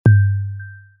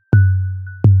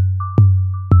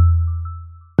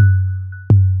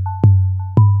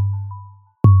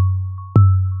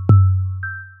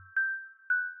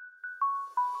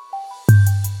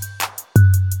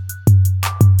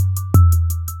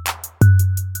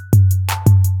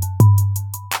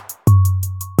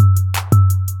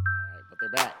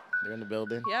We're in the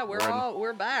building. Yeah,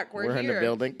 we're back. We're here. in the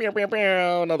building. Pew, pew, pew.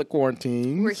 Another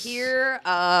quarantine. We're here.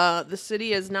 The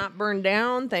city is not burned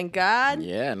down, thank God.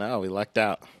 Yeah, no, we lucked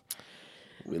out.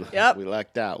 We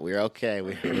lucked out. We're okay.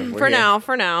 We're for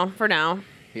now.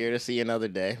 Here to see another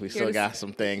day. We still got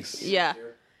some things. Yeah.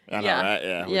 I know,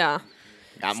 right? Yeah.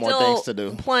 Got more things to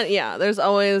do. There's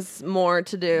always more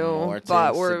to do,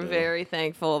 but we're to do. very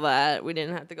thankful that we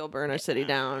didn't have to go burn our city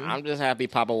down. I'm just happy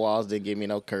Papa Walls didn't give me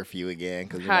no curfew again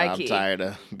because I'm tired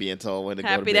of being told when to go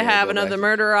to bed. Happy to have another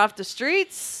murderer off the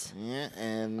streets. Yeah,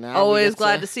 and now always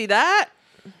glad to see that.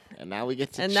 And now we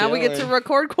get to now we get to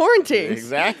record quarantines.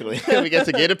 Exactly. We get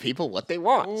to give the people what they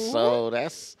want. Mm-hmm. So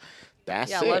that's it.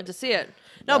 Yeah, love to see it.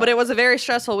 No, but it was a very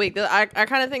stressful week. I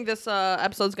kind of think this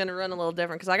episode's going to run a little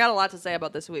different because I got a lot to say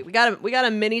about this week. We got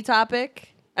a mini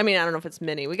topic. I mean, I don't know if it's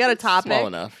mini. We got a topic. Small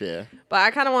enough, yeah. But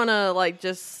I kind of want to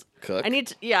just cook. I need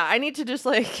to just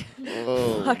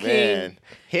oh, fucking man.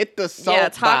 Hit the soapbox. Yeah,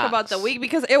 talk about the week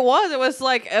because it was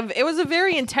a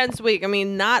very intense week. I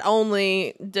mean, not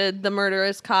only did the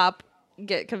murderous cop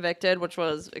get convicted, which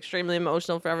was extremely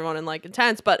emotional for everyone and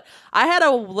intense, but I had a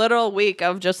little week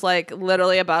of just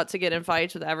literally about to get in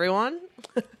fights with everyone.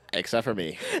 Except for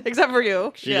me. Except for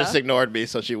you. She just ignored me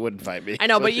so she wouldn't fight me. I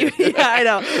know, but yeah, I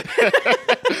know.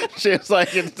 She was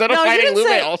like, instead of fighting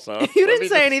Lupe also. You didn't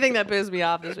say anything that pissed me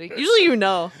off this week. Usually you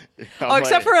know.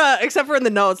 Except for in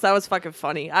the notes. That was fucking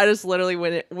funny. I just literally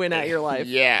went at your life.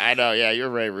 Yeah, I know. Yeah,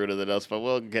 you're very rude in the notes, but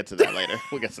we'll get to that later.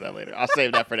 I'll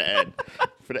save that for the end.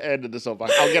 For the end of the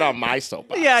soapbox. I'll get on my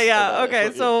soapbox. Yeah.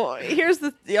 Okay, so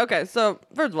so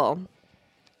first of all,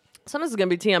 some of this is going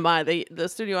to be TMI. The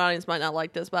studio audience might not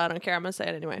like this, but I don't care. I'm going to say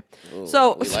it anyway. Ooh,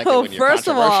 first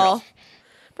of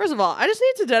all, I just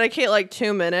need to dedicate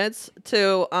 2 minutes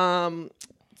to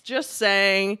just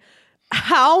saying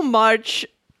how much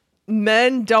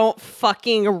men don't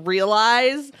fucking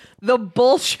realize the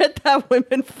bullshit that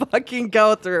women fucking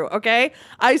go through, okay?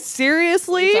 I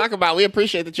seriously we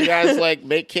appreciate that you guys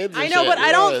make kids and I know, shit. but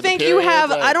I don't think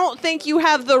you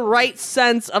have the right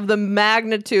sense of the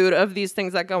magnitude of these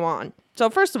things that go on. So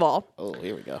first of all, oh,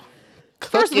 here we go.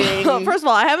 First of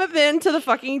all, I haven't been to the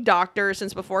fucking doctor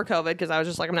since before COVID because I was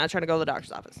just I'm not trying to go to the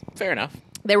doctor's office. Fair enough.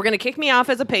 They were going to kick me off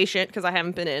as a patient because I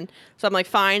haven't been in. So I'm like,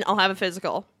 fine, I'll have a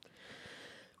physical.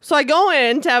 So I go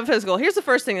in to have a physical. Here's the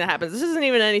first thing that happens. This isn't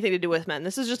even anything to do with men.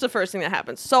 This is just the first thing that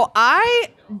happens. So I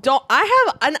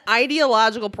have an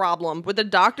ideological problem with the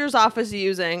doctor's office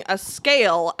using a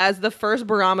scale as the first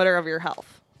barometer of your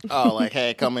health. Oh,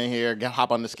 hey, come in here,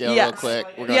 hop on the scale real quick.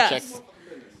 We're going to check.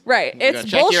 Right. It's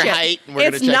check bullshit. Your height,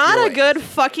 and it's not a good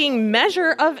fucking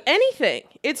measure of anything.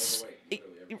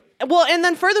 And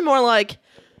then furthermore,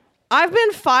 I've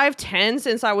been 5'10"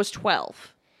 since I was 12.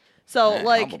 So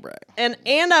and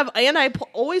I've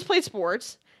always played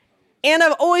sports, and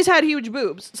I've always had huge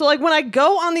boobs. So when I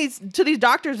go on these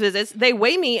doctor's visits, they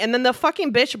weigh me, and then the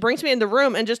fucking bitch brings me in the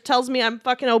room and just tells me I'm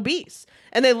fucking obese.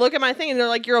 And they look at my thing and they're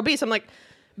like, "You're obese." I'm like,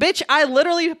 "Bitch, I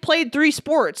literally played 3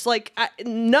 sports.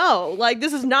 No,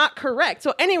 this is not correct."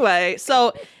 So anyway,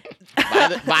 by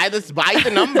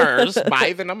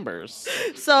the numbers.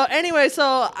 So anyway,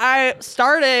 I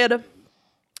started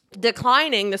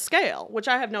declining the scale, which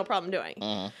I have no problem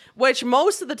doing. Which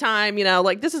most of the time,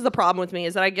 this is the problem with me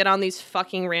is that I get on these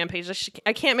fucking rampages.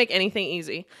 I can't make anything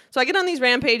easy. So I get on these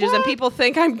rampages and people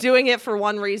think I'm doing it for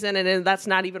one reason and that's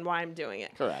not even why I'm doing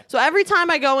it. Correct. So every time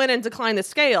I go in and decline the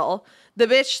scale, the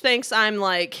bitch thinks I'm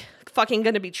fucking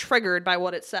going to be triggered by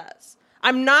what it says.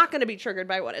 I'm not going to be triggered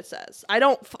by what it says. I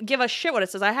don't give a shit what it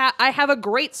says. I have a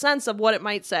great sense of what it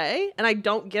might say and I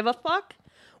don't give a fuck.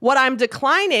 What I'm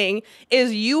declining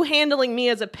is you handling me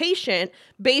as a patient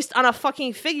based on a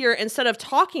fucking figure instead of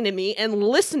talking to me and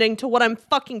listening to what I'm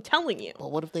fucking telling you.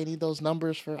 But what if they need those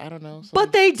numbers for, I don't know.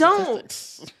 But they don't.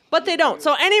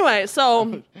 So anyway,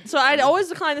 so I'd always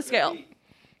decline the scale.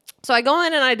 So I go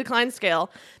in and I decline the scale.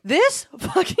 This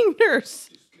fucking nurse,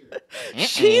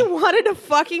 she wanted to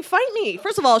fucking fight me.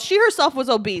 First of all, she herself was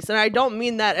obese, and I don't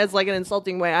mean that as an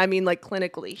insulting way. I mean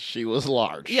clinically. She was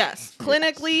large. Yes,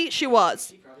 clinically she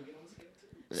was.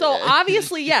 So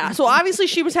obviously,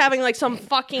 she was having some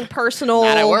fucking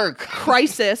personal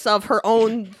crisis of her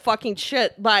own fucking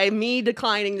shit by me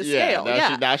declining the scale.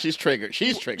 Now she's triggered.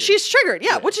 She's triggered.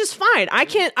 Yeah, which is fine.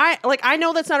 I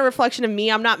know that's not a reflection of me.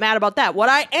 I'm not mad about that. What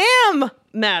I am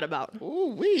mad about.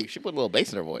 Ooh, she put a little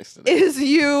bass in her voice today. Is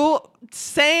you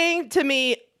saying to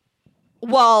me,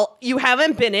 "Well, you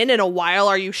haven't been in a while.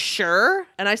 Are you sure?"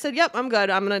 And I said, "Yep, I'm good.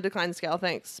 I'm going to decline the scale.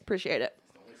 Thanks. Appreciate it."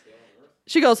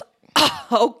 She goes,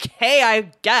 "Okay,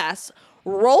 I guess."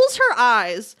 Rolls her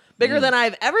eyes, bigger than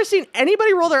I've ever seen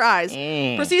anybody roll their eyes.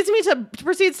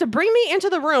 Proceeds to bring me into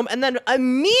the room and then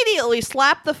immediately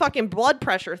slap the fucking blood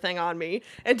pressure thing on me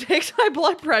and takes my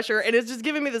blood pressure and is just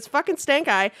giving me this fucking stank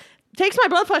eye. Takes my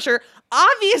blood pressure.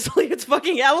 Obviously, it's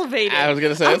fucking elevated. I was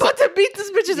gonna say I'm about to beat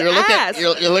this bitch's ass.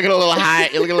 You're looking a little high.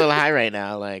 You're looking a little high right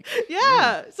now. Like,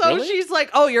 yeah. So really? she's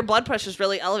like, "Oh, your blood pressure's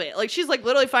really elevated." Like, she's like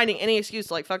literally finding any excuse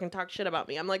to like fucking talk shit about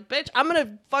me. I'm like, "Bitch, I'm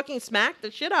gonna fucking smack the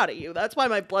shit out of you. That's why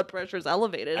my blood pressure's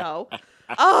elevated." Oh,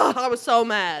 I was so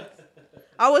mad.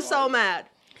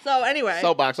 So anyway.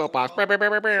 Soapbox.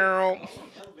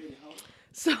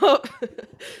 So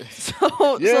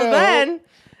then.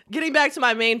 Getting back to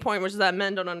my main point, which is that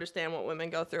men don't understand what women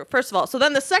go through. First of all, so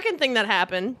then the second thing that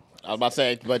happened. I was about to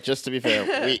say, but just to be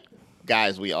fair,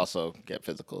 we also get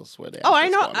physicals where they. Oh, I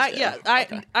know.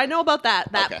 I know about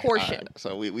that portion. Right.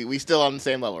 So we still on the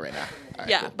same level right now. Right,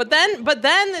 yeah, cool. But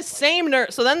then the same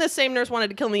nurse. So then the same nurse wanted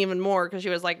to kill me even more because she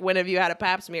was like, "When have you had a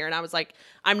Pap smear?" And I was like,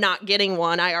 "I'm not getting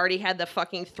one. I already had the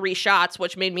fucking 3 shots,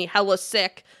 which made me hella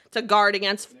sick to guard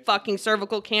against fucking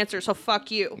cervical cancer. So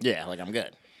fuck you." Yeah, like I'm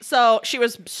good. So she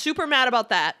was super mad about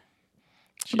that.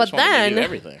 But then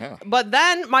everything, huh? But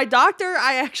then my doctor,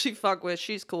 I actually fuck with.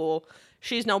 She's cool.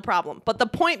 She's no problem. But the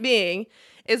point being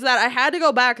is that I had to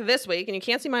go back this week, and you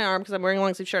can't see my arm because I'm wearing a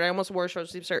long sleeve shirt. I almost wore a short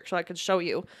sleeve shirt so I could show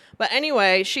you. But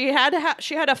anyway, she had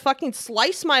to fucking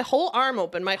slice my whole arm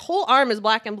open. My whole arm is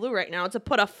black and blue right now to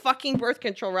put a fucking birth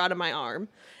control rod in my arm,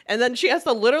 and then she has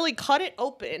to literally cut it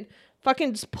open.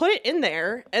 Fucking just put it in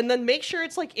there and then make sure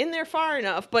it's like in there far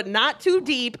enough, but not too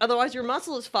deep. Otherwise, your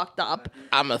muscle is fucked up.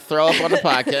 I'm gonna throw up on the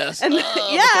podcast. And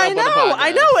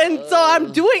I know. And so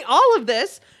I'm doing all of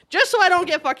this just so I don't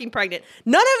get fucking pregnant.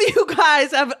 None of you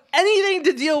guys have anything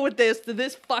to deal with this to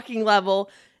this fucking level.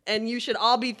 And you should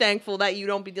all be thankful that you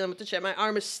don't be dealing with the shit. My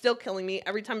arm is still killing me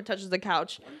every time it touches the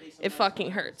couch. It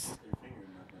fucking hurts.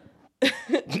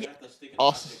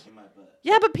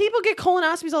 Yeah, but people get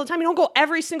colonoscopies all the time. You don't go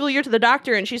every single year to the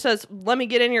doctor and she says, "Let me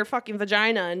get in your fucking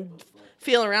vagina and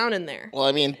feel around in there." Well,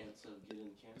 I mean,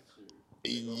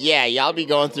 yeah, y'all be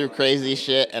going through crazy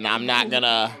shit, and I'm not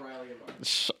gonna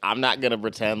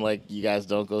pretend like you guys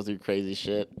don't go through crazy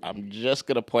shit. I'm just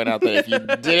gonna point out that if you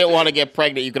didn't want to get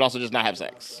pregnant, you could also just not have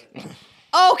sex.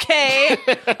 Okay,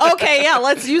 yeah,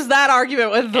 let's use that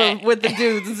argument with the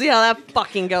dudes and see how that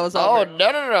fucking goes over. Oh,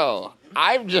 no.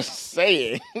 I'm just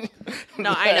saying.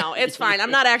 No, I know. It's fine.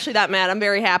 I'm not actually that mad. I'm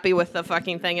very happy with the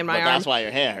fucking thing in my arm. That's why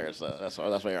your hand hurts, though. That's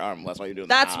why your arm. That's why you're doing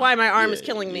that. That's why my arm is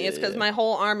killing me. It's because my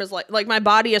whole arm is like my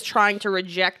body is trying to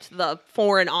reject the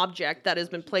foreign object that has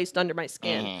been placed under my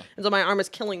skin. And so my arm is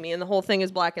killing me, and the whole thing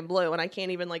is black and blue, and I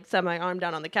can't even like set my arm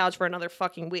down on the couch for another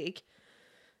fucking week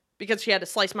because she had to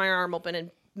slice my arm open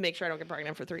and make sure I don't get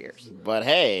pregnant for 3 years. But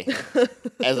hey,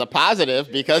 as a positive,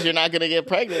 because you're not going to get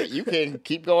pregnant, you can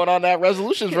keep going on that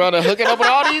resolutions run and hooking up with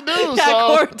all these dudes. Yeah,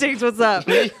 so Cortex, what's up?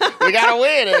 we got to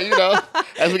win. And,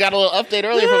 as we got a little update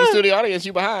earlier from the studio audience,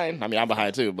 you behind. I mean, I'm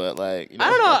behind too, but like, I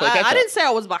don't know. I didn't say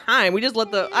I was behind. We just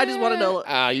I just wanted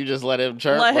to. You just let him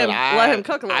chirp. Let him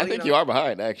cook a little. I think you are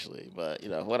behind, actually. But,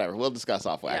 whatever. We'll discuss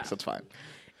off wax. That's fine.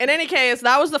 In any case,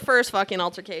 that was the first fucking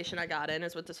altercation I got in,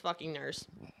 is with this fucking nurse.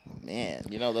 Man,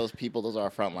 those people, those are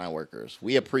our frontline workers.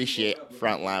 We appreciate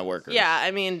frontline workers. Yeah, I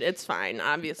mean, it's fine,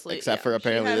 obviously. Except for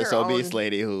apparently this obese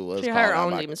lady who was calling her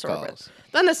own demon calls.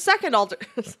 Then the second so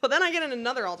then I get in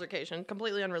another altercation,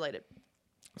 completely unrelated.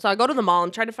 So I go to the mall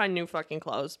and try to find new fucking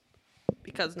clothes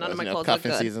because none of my clothes look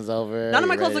good. Cuffing season's over. None of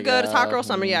my clothes look good. It's hot girl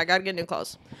summer. Yeah, I gotta get new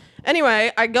clothes.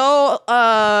 Anyway, I go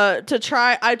I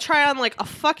try on like a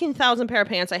fucking 1,000 pair of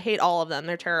pants. I hate all of them.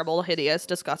 They're terrible, hideous,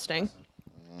 disgusting.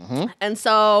 And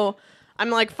so I'm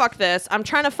like, fuck this. I'm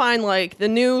trying to find like the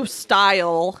new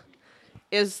style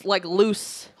is like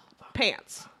loose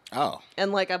pants. Oh.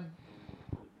 And like a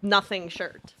nothing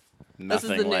shirt. Nothing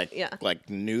this is the like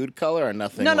nude color or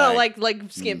nothing? No, like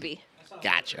skimpy.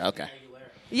 Gotcha. Okay.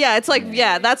 Yeah, it's like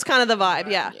that's kind of the vibe.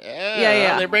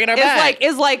 Yeah. They're bringing her back.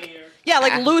 It's like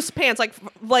loose pants,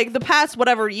 like the past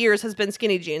whatever years has been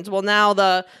skinny jeans. Well, now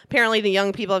apparently the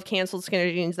young people have canceled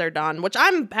skinny jeans. They're done, which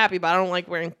I'm happy about. I don't like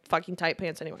wearing fucking tight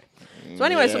pants anyway. So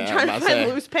anyway, so I'm trying to find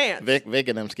loose pants. Vic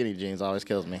and them skinny jeans always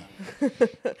kills me.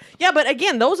 Yeah, but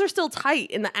again, those are still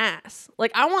tight in the ass.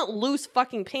 Like I want loose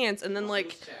fucking pants and then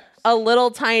like a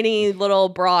little tiny little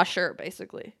bra shirt,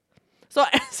 basically. So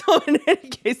in any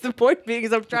case, the point being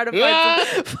is I'm trying to find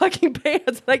some fucking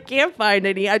pants and I can't find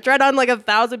any. I tried on like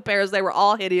 1,000 pairs. They were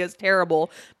all hideous, terrible.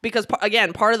 Because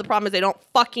again, part of the problem is they don't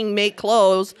fucking make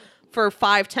clothes for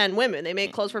 5'10" women. They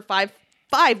make clothes for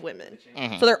 5'5" women.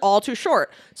 So they're all too short.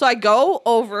 So I go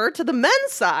over to the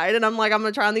men's side and I'm like, I'm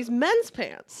going to try on these men's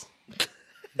pants.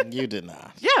 You did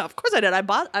not. Yeah, of course I did. I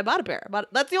bought a pair.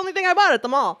 That's the only thing I bought at the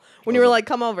mall when you were like,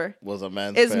 come over. Was a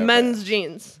men's Is pair of men's pants.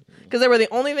 jeans. Because they were the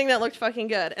only thing that looked fucking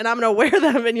good. And I'm going to wear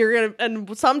them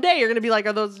and someday you're going to be like,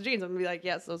 are those jeans? I'm going to be like,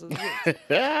 yes, those are the jeans.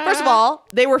 First of all,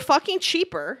 they were fucking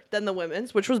cheaper than the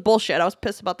women's, which was bullshit. I was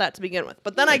pissed about that to begin with.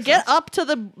 But then I get up to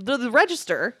the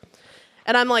register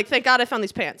and I'm like, thank God I found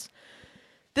these pants.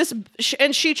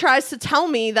 And she tries to tell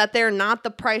me that they're not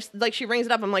the price. Like she rings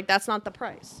it up. I'm like, that's not the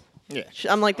price. Yeah.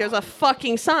 I'm like, there's a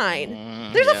fucking sign.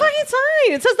 There's a fucking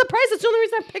sign. It says the price. That's the only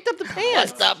reason I picked up the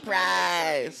pants. What's the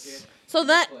price? So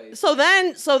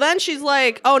then she's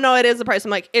like, oh no, it is the price.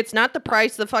 I'm like, it's not the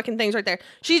price. The fucking thing's right there.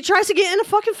 She tries to get in a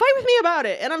fucking fight with me about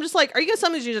it, and I'm just like, are you gonna sell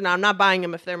me these jeans? No, I'm not buying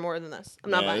them if they're more than this. I'm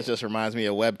not buying. It just reminds me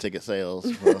of web ticket sales.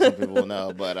 Well, some people will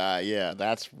know, but yeah,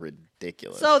 that's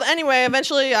ridiculous. So anyway,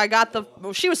 eventually I got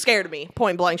she was scared of me,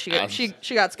 point blank. She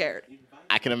got scared.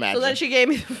 I can imagine. So then she gave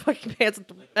me the fucking pants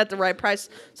at the right price.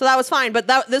 So that was fine. But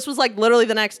this was like literally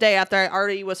the next day after I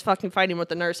already was fucking fighting with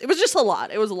the nurse. It was just a lot.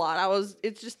 It was a lot.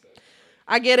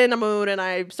 I get in a mood and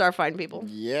I start fighting people.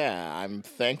 Yeah, I'm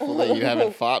thankful that you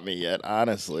haven't fought me yet,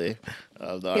 honestly.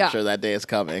 I'm sure that day is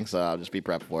coming, so I'll just be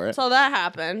prepped for it. So that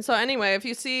happened. So anyway, if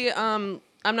you see, I'm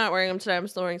not wearing them today. I'm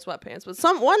still wearing sweatpants.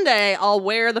 But one day I'll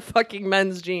wear the fucking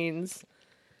men's jeans,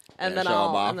 and then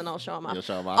I'll show them off. You'll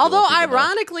show 'em off. Although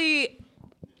ironically,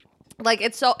 like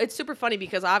it's super funny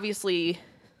because obviously,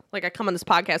 like I come on this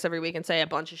podcast every week and say a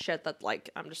bunch of shit that like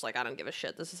I'm just like I don't give a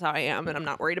shit. This is how I am, and I'm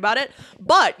not worried about it.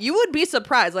 But you would be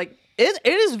surprised. Like it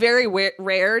is very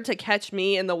rare to catch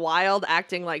me in the wild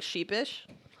acting like sheepish.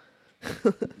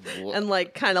 And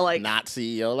like kind of like not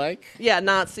CEO like? Yeah,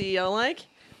 not CEO like.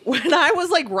 When I was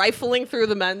like rifling through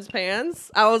the men's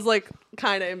pants, I was like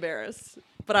kind of embarrassed.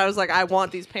 But I was like, I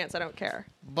want these pants. I don't care.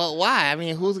 But why? I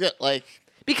mean, who's got like?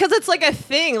 Because it's like a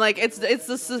thing. Like it's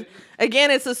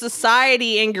a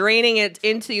society ingraining it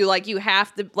into you. Like you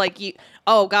have to like you.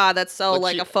 Oh God, that's so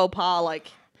like a faux pas. Like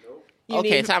you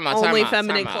need only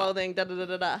feminine clothing. Da da da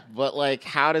da da. But like,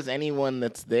 how does anyone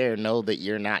that's there know that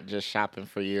you're not just shopping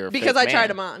for your? Because I tried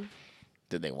them on.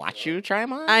 Did they watch you try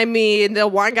them on? I mean, the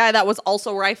one guy that was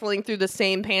also rifling through the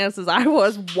same pants as I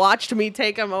was watched me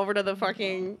take him over to the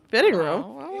fucking fitting room.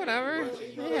 Oh, well, whatever.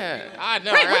 Yeah. I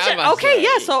know. Right, okay,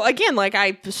 yeah. So again, like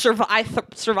I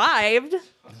survived.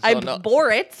 I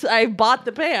bore it. I bought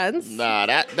the pants. Nah,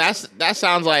 that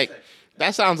sounds like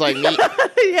me.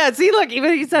 Yeah. See, look,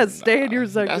 even he says, "Stay in your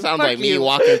zone." That sounds like me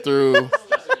walking through.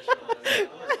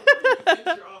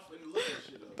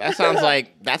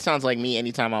 That sounds like me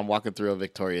anytime I'm walking through a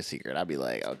Victoria's Secret. I'd be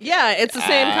like, okay. Yeah, it's the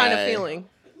same kind of feeling.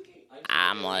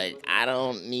 I'm like, I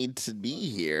don't need to be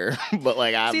here, but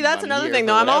like, that's another thing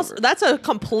though. That's a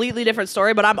completely different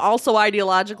story, but I'm also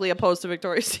ideologically opposed to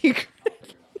Victoria's Secret.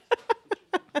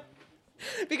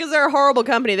 Because they're a horrible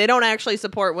company. They don't actually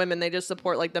support women. They just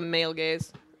support like the male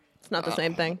gaze. It's not the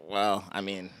same thing. Well, I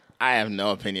mean, I have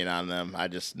no opinion on them. I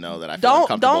just know that I feel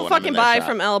uncomfortable don't when fucking I'm in their buy shop.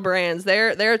 from L Brands.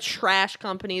 They're a trash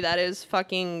company that is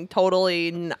fucking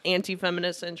totally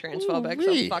anti-feminist and transphobic.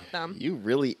 Ooh-wee. So fuck them. You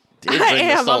really did bring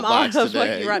the soapbox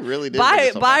today. You really did.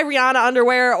 Buy Rihanna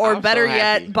underwear, or I'm better so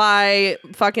yet, happy. buy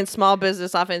fucking small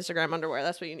business off Instagram underwear.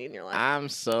 That's what you need in your life. I'm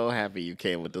so happy you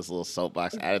came with this little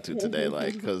soapbox attitude today,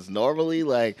 like, because normally,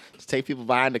 like, to take people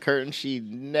behind the curtain, she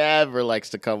never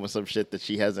likes to come with some shit that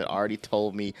she hasn't already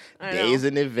told me days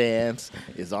in advance,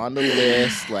 is on the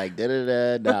list, like,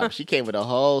 da-da-da. No, she came with a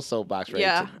whole soapbox ready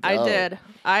to go. I did.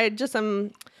 I just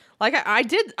am... Like, I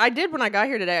did when I got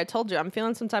here today. I told you, I'm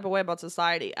feeling some type of way about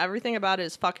society. Everything about it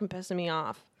is fucking pissing me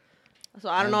off. So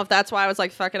I don't know if that's why I was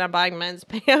like, fucking, I'm buying men's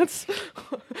pants.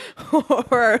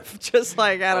 Or if just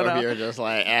like, I don't know. Or if you're just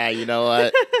like, you know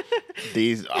what?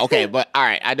 Okay, but all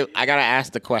right, I gotta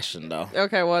ask the question though.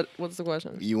 Okay, what's the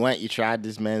question? You tried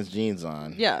these men's jeans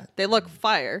on. Yeah, they look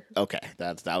fire. Okay,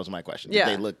 that was my question. Yeah.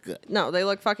 Did they look good? No, they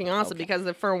look fucking awesome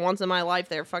because for once in my life,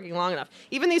 they're fucking long enough.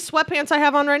 Even these sweatpants I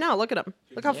have on right now, look at them.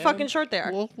 Look how fucking short they are.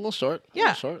 A little short. Yeah. A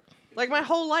little short. Like, my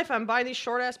whole life, I'm buying these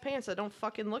short-ass pants that don't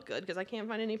fucking look good because I can't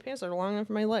find any pants that are long enough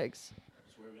for my legs.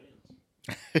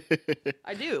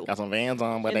 I do. Got some Vans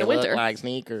on, but In they the look winter. like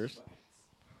sneakers.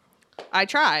 I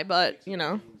try, but, you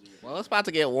know. Well, it's about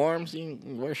to get warm, so you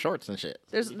can wear shorts and shit.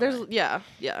 There's, yeah,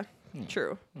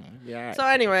 true. Yeah. Right. So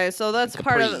anyway, so that's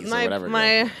part of Capris or whatever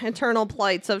my eternal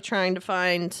plights of trying to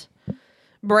find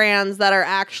brands that are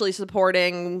actually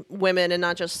supporting women and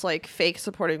not just like fake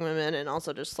supporting women, and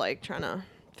also just like trying to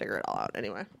figure it all out.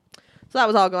 Anyway, so that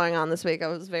was all going on this week. I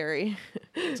was very.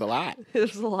 It's a lot. It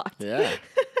was a lot. Yeah.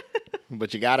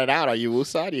 But you got it out. Are you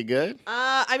woosah? You good?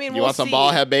 I mean, you we'll want some see.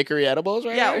 Bald Head Bakery edibles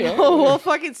right now? Yeah, we'll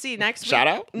fucking see next week. Shout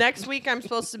out. Next week, I'm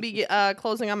supposed to be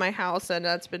closing on my house, and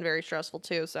that's been very stressful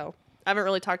too. So I haven't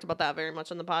really talked about that very much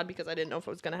on the pod because I didn't know if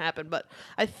it was going to happen, but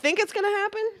I think it's going to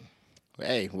happen.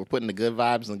 Hey, we're putting the good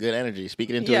vibes and good energy.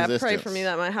 Speaking into existence. Yeah, pray for me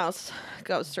that my house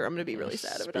goes through. I'm going to be really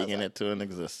sad if it doesn't. Speaking it to an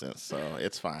existence, so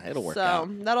it's fine. It'll work So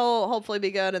out. that'll hopefully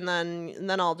be good, and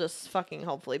then I'll just fucking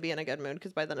hopefully be in a good mood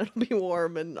because by then it'll be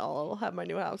warm and I'll have my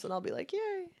new house and I'll be like,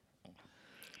 yay.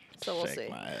 So we'll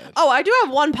see. Oh, I do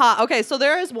have one Okay, so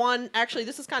there is one. Actually,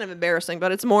 this is kind of embarrassing,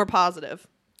 but it's more positive.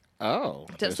 Oh,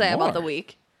 to say about the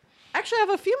week. Actually, I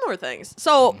have a few more things.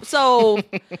 So.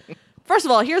 First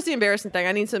of all, here's the embarrassing thing.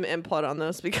 I need some input on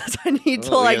this because I need to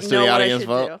know what I should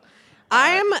do.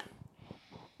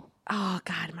 Oh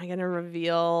God, am I gonna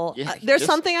reveal? Yeah, there's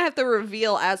something I have to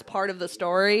reveal as part of the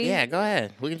story. Yeah, go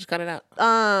ahead. We can just cut it out.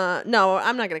 No,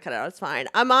 I'm not gonna cut it out. It's fine.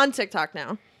 I'm on TikTok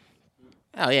now.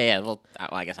 Oh yeah. Well,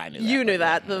 I guess I knew that. You knew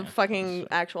that. The fucking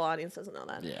actual audience doesn't know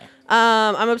that. Yeah.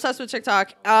 I'm obsessed with TikTok.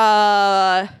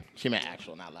 She meant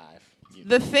actual, not live.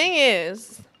 The thing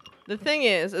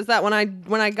is that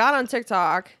when I got on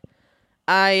TikTok,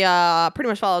 I pretty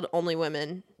much followed only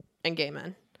women and gay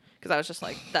men because I was just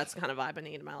like, that's the kind of vibe I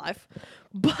need in my life.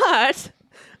 But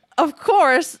of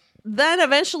course, then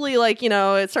eventually, like, you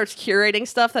know, it starts curating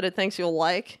stuff that it thinks you'll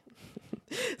like.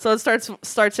 So it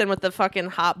starts in with the fucking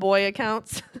hot boy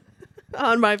accounts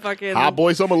on my fucking hot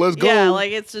boy summer. Let's go. Yeah,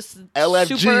 like it's just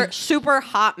LFG. super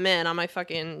hot men on my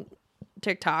fucking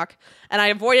TikTok, and I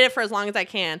avoided it for as long as I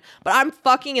can. But I'm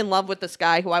fucking in love with this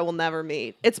guy who I will never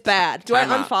meet. It's bad. Do I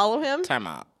unfollow him? Time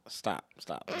out. Stop.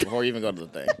 Before you even go to the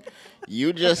thing,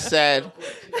 you just said,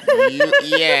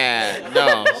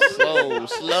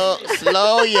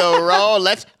 slow your roll.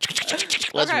 Let's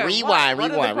rewind.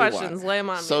 What are the questions? Lay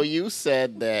them on me. So you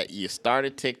said that you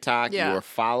started TikTok. Yeah. You were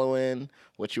following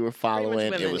what you were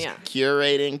following. Women, it was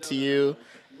curating to you,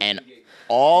 and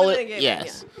all women it. And gay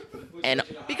Yes. Men,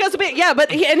 yeah.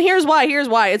 And and here's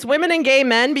why. It's women and gay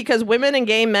men because women and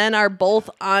gay men are both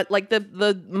on like the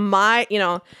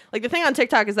thing on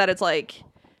TikTok is that it's like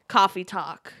coffee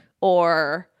talk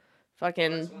or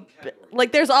fucking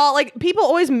like there's all like people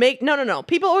always make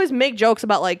people always make jokes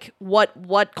about like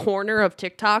what corner of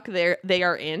TikTok they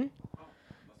are in.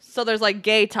 So there's like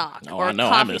gay talk or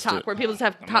coffee talk where people just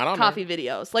have coffee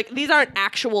videos. Like these aren't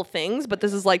actual things, but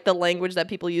this is like the language that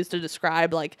people use to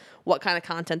describe like what kind of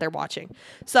content they're watching.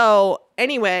 So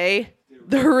anyway,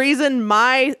 the reason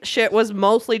my shit was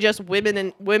mostly just women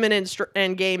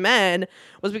and gay men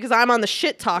was because I'm on the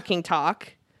shit talking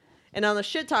talk. And on the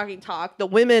shit talking talk, the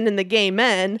women and the gay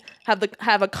men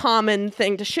have a common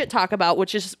thing to shit talk about,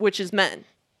 which is men.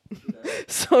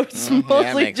 So it's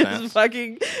mostly just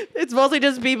fucking. It's mostly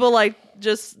just people like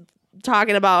just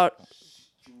talking about.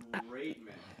 I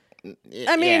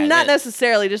mean, not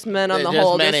necessarily just men on the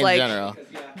whole. Men just in like, general.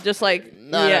 just like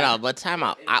no. But time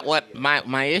out. What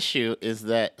my issue is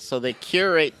that so they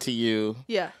curate to you.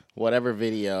 Yeah. Whatever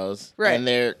videos, right?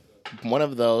 And one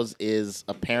of those is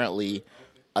apparently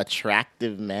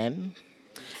attractive men.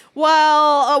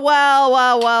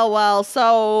 Well.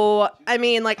 So, I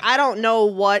mean, like, I don't know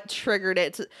what triggered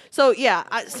it. So, yeah,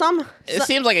 it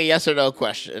seems like a yes or no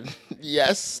question.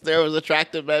 Yes, there was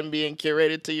attractive men being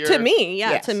curated to your... To me,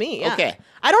 yeah. Yes. To me, yeah. Okay.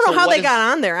 I don't know how they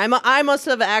got on there. I must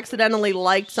have accidentally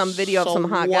liked some video of some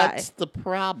hot guy. What's the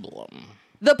problem?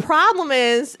 The problem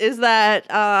is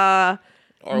that...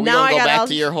 Or we don't go back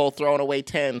to your whole throwing away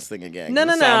tens thing again. No.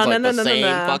 Same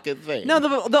fucking thing. No,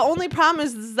 the only problem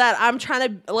is that I'm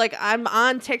trying to I'm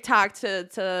on TikTok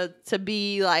to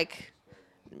be like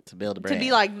to build a brand. To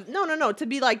be like to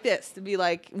be like this, to be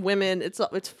like women. It's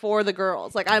for the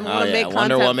girls. Like I want to make content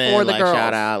Wonder Woman, for the girls.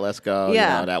 Shout out, let's go.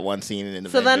 Yeah, you know, that one scene in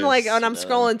the. So then, like when I'm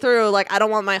scrolling through, like I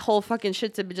don't want my whole fucking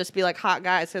shit to just be like hot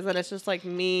guys, because then it's just like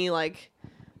me like.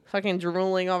 Fucking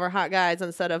drooling over hot guys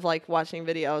instead of like watching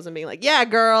videos and being like, yeah,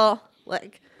 girl.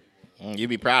 Like, you'd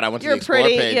be proud. I went to the Explore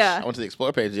page. Yeah. I went to the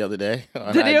Explore page the other day.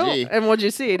 On Did IG. you? And what'd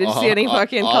you see? Did you see any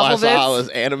fucking couple bits? All I saw bits? was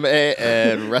anime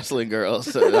and wrestling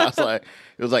girls. So I was like,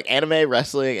 it was like anime,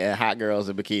 wrestling, and hot girls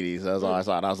in bikinis. That's all I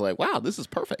saw. And I was like, wow, this is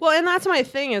perfect. Well, and that's my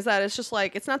thing is that it's just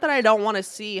like, it's not that I don't want to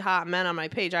see hot men on my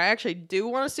page. I actually do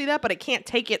want to see that, but I can't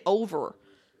take it over.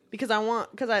 Because I want,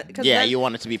 you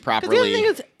want it to be properly. The other thing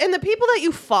is, and the people that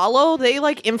you follow, they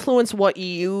like influence what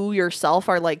you yourself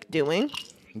are like doing.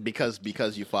 Because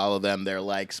you follow them, their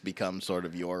likes become sort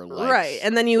of your likes. Right,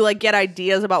 and then you like get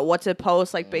ideas about what to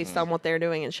post, like based on what they're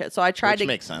doing and shit. So I tried Which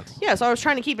makes sense. Yeah, so I was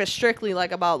trying to keep it strictly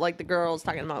like about like the girls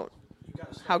talking about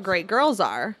how great girls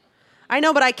are. I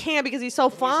know, but I can't because he's so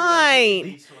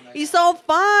fine. He's so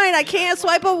fine. I can't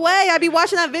swipe away. I be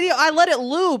watching that video. I let it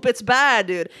loop. It's bad,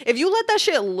 dude. If you let that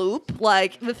shit loop,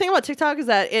 like, the thing about TikTok is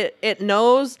that it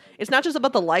knows, it's not just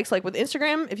about the likes. Like with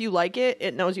Instagram, if you like it,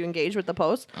 it knows you engage with the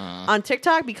post. On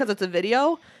TikTok, because it's a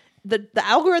video, the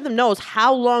algorithm knows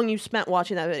how long you spent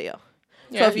watching that video.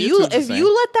 Yeah, so if you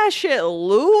let that shit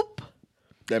loop,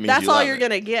 that's all you're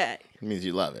gonna get. It means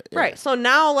you love it. Yeah. Right. So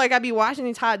now, like, I be watching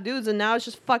these hot dudes, and now it's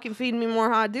just fucking feeding me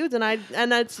more hot dudes, and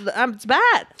it's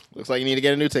bad. Looks like you need to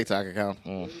get a new TikTok account.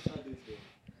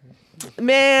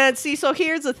 Man, see, so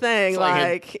here's the thing,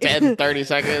 like 10, 30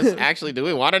 seconds. Actually, do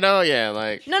we want to know? Yeah,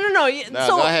 like no.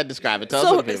 So, go ahead, describe it. Tell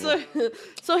us the people.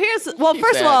 So here's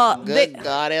first of all, they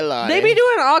be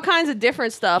doing all kinds of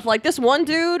different stuff. Like this one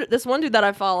dude that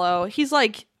I follow, he's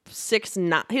like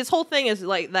 6'9". His whole thing is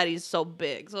like that he's so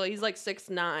big. So he's like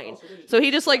 6'9". So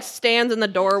he just like stands in the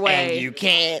doorway. And you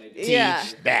can't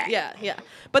teach that. Yeah.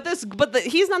 But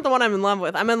he's not the one I'm in love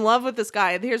with. I'm in love with this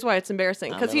guy. Here's why it's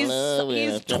embarrassing. Because he's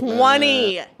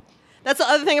 20. That's the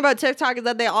other thing about TikTok is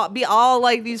that they all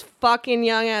like these fucking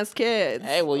young ass kids.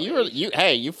 Hey, well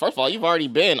you first of all, you've already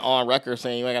been on record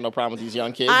saying you ain't got no problem with these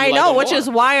young kids. I know, which is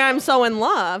why I'm so in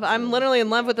love. I'm literally in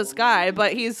love with this guy,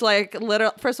 but he's like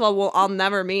first of all, I'll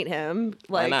never meet him.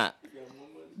 Like, why not?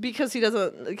 Because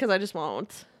I just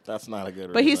won't. That's not a good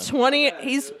reason. But he's 20.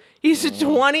 He's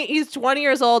 20. He's 20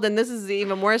 years old, and this is the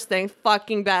even worse thing.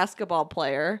 Fucking basketball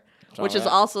player, which is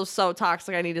also so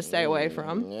toxic. I need to stay away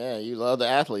from. Yeah, you love the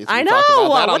athletes. I know.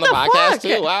 About that on the podcast fuck?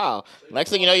 Too. Wow. Next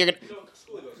thing you know, you're gonna.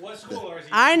 What school are you?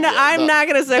 I'm not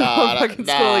gonna say what fucking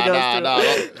school he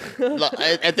goes to. Look,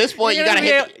 at this point,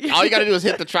 all you gotta do is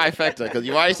hit the trifecta because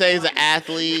you already said he's an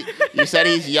athlete. You said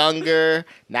he's younger.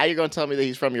 Now you're gonna tell me that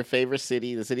he's from your favorite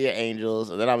city, the city of Angels,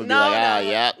 and then I'm gonna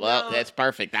be like, that's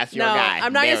perfect. That's your guy.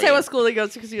 I'm not gonna say what school he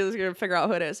goes to because you're gonna figure out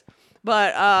who it is.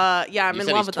 But yeah, I'm in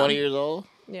love with him. 20 years old.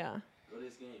 Yeah. Go to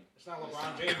his game. It's not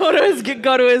LeBron James.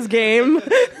 Go to his game.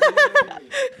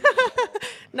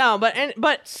 No, but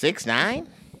 6'9".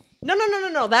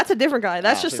 No. That's a different guy.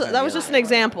 That was just an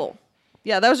example.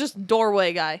 Yeah, that was just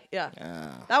doorway guy. Yeah,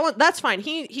 that's fine.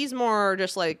 He's more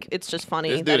just like it's just funny.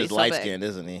 This dude is light skinned,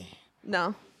 isn't he?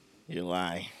 No, you're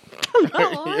lying. I'm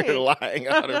not lying. You're lying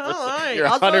 100%. You're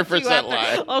 100%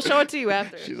 lying. I'll show it to you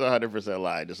after. She's 100%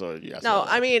 lying. Just so you. No,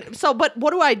 I mean, but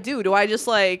what do I do? Do I just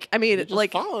like? I mean,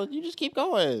 like follow. You just keep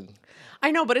going. I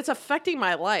know, but it's affecting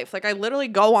my life. Like I literally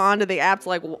go on to the app to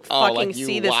like fucking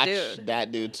see this dude. Watch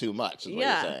that dude too much. Is what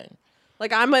you're saying.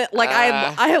 Like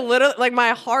I literally like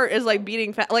my heart is like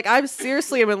beating fast. Like I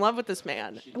seriously am in love with this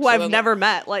man who I've never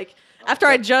met. Like after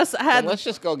I just had. Let's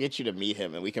just go get you to meet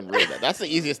him and we can read that. That's the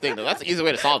easiest thing. That's the easy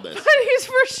way to solve this. But he's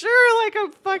for sure like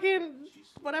a fucking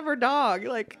whatever dog.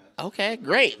 Like. Okay,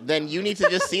 great. Then you need to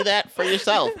just see that for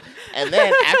yourself. And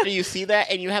then after you see that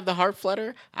and you have the heart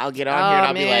flutter, I'll get on here and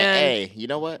I'll be like, hey, you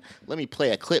know what? Let me play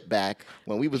a clip back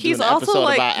when we was doing an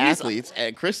episode about athletes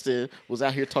and Kristen was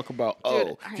out here talking about,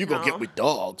 if you're going to get with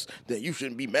dogs, then you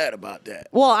shouldn't be mad about that.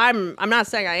 Well, I'm not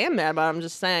saying I am mad, but I'm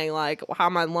just saying, like, how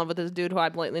am I in love with this dude who I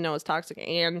blatantly know is toxic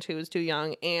and who is too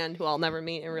young and who I'll never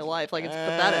meet in real life? Like, it's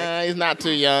pathetic. He's not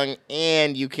too young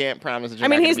and you can't promise that you're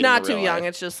not he's not too young. Life.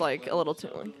 It's just, like, a little too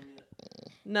young.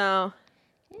 No,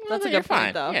 that's a good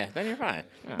point, though. Yeah, then you're fine.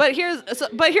 Yeah. But here's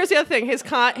the other thing. His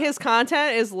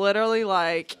content is literally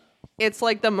like it's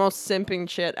like the most simping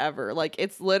shit ever. Like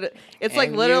it's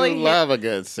literally. You love a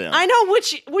good simp. I know,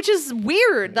 which is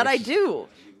weird that I do.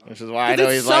 Which is why I know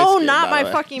he's so not my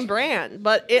fucking brand,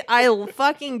 but I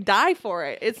fucking die for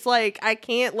it. It's like I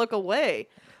can't look away.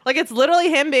 Like it's literally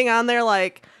him being on there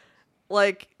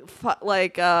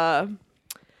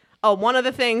one of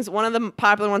the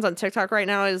popular ones on TikTok right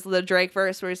now is the Drake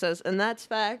verse where he says, and that's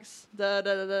facts,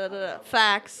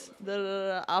 facts,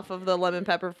 off of the Lemon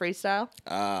Pepper freestyle.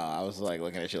 Oh, I was like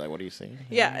looking at you like, what are you saying?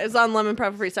 Yeah, it's on Lemon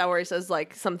Pepper freestyle where he says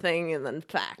like something and then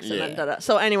facts and then da-da.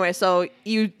 So anyway, so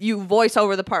you voice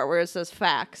over the part where it says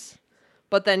facts,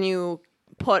 but then you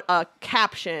put a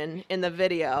caption in the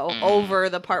video over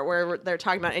the part where they're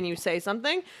talking about and you say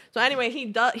something. So anyway,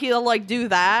 he'll like do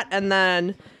that and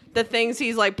then the things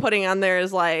he's like putting on there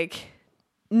is like,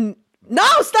 no,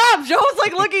 stop! Joe's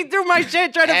like looking through my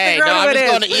shit trying to figure out who it is.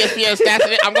 I'm just going to ESPN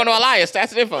stats. I'm going to Elias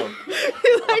stats and info.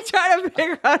 He's like trying to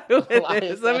figure out who it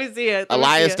is. Let me see it.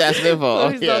 Elias stats and info.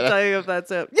 He's not telling you if that's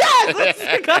him. Yes, that's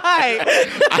the guy.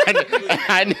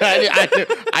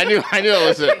 I knew it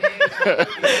was him.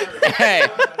 Hey,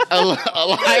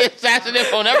 Elias stats and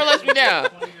info never lets me down.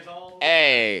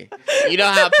 Hey, you know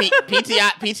how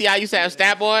PTI used to have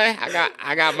Stat Boy?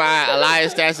 I got my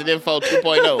Elias Stats and Info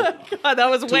 2.0. God, that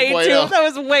was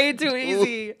way too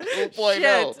easy.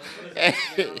 2.0. Hey,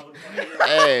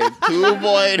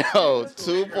 2.0.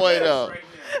 2.0.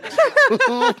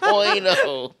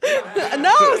 2.0.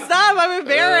 No, stop. I'm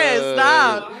embarrassed.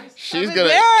 Stop. She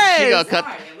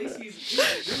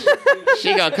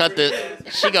gonna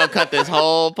cut this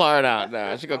whole part out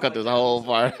now.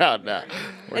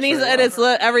 And it's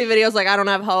every video's like, I don't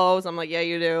have hoes. I'm like, yeah,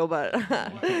 you do, but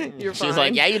you're fine. She's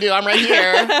like, yeah, you do. I'm right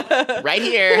here. Right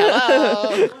here.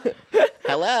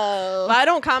 Hello. But I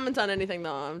don't comment on anything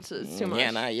though. It's too much.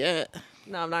 Yeah, not yet.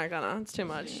 No, I'm not gonna. It's too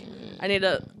much. I need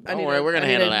to. Don't worry, we're gonna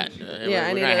handle that.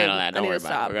 Yeah, we're gonna handle that. Don't worry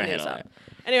about it. We're gonna handle that.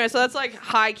 Anyway, so that's like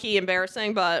high key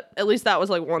embarrassing, but at least that was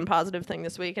like one positive thing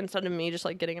this week instead of me just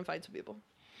like getting in fights with people.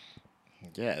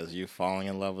 Yeah, is you falling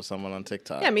in love with someone on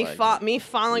TikTok? Yeah, me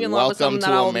falling in love with someone that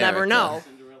I'll never know.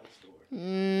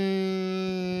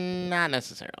 Not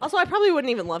necessarily. Also, I probably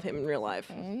wouldn't even love him in real life.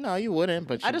 No, you wouldn't.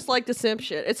 But I just like the simp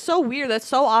shit. It's so weird. That's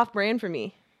so off-brand for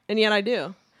me, and yet I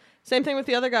do. Same thing with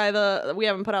the other guy. We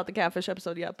haven't put out the catfish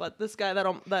episode yet, but this guy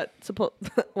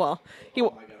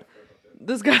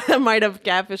this guy that might have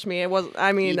catfished me. It was.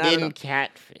 I mean, you didn't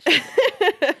catfish.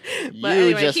 But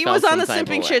anyway, he was on the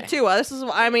simping shit too. This is.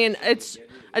 I mean, it's.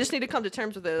 I just need to come to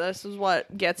terms with it. This is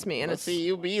what gets me. And see,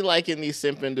 you be liking these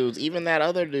simping dudes. Even that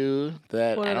other dude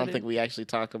that I don't think we actually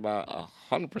talked about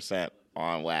 100%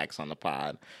 on wax on the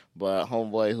pod. But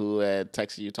homeboy who had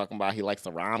texted you talking about he likes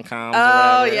the rom-coms.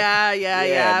 Oh, yeah.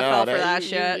 I fell for that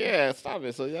shit. Yeah, stop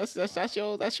it. So that's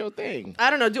your thing. I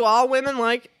don't know. Do all women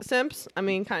like simps? I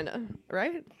mean, kind of,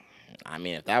 right? I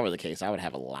mean, if that were the case, I would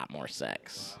have a lot more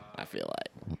sex, I feel like.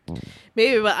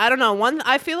 Maybe, but I don't know.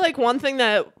 I feel like one thing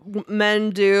that men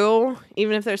do,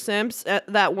 even if they're simps,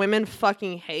 that women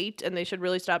fucking hate, and they should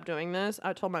really stop doing this.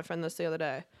 I told my friend this the other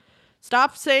day.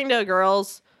 Stop saying to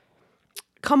girls,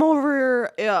 come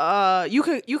over, you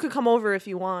could come over if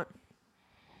you want.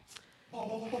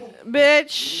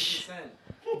 Bitch.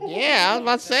 Yeah, I was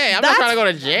about to say, I'm not trying to go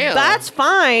to jail. That's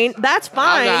fine. I'm about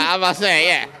to say,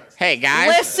 yeah. Hey, guys.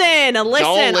 Listen. All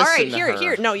right,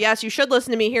 here. No, yes, you should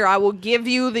listen to me here. I will give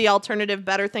you the alternative,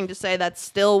 better thing to say that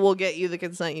still will get you the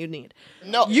consent you need.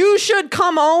 No. You should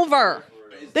come over.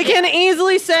 They can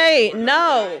easily say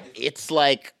no. It's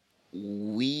like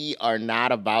we are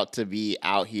not about to be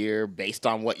out here based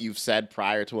on what you've said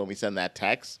prior to when we send that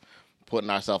text, putting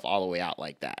ourselves all the way out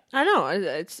like that. I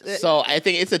know. So I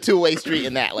think it's a two-way street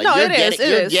in that. Like no,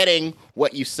 you're getting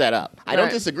what you set up. I don't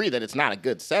Right. disagree that it's not a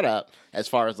good setup as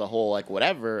far as the whole like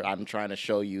whatever. I'm trying to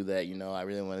show you that I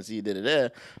really want to see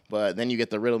but then you get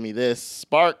the riddle me this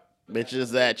spark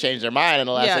bitches that change their mind in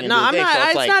the last thing. No, I'm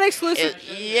not. So it's not exclusive.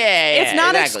 It's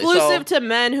not exclusive to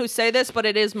men who say this, but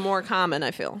it is more common.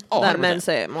 I feel that 100%. Men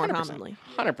say it more 100%. commonly.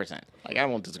 100%. Like I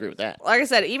won't disagree with that. Like I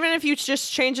said, even if you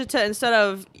just change it to instead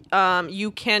of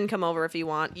you can come over if you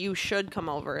want, you should come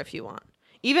over if you want.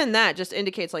 Even that just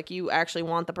indicates like you actually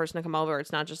want the person to come over.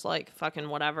 It's not just like fucking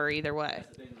whatever either way.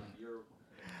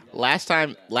 Last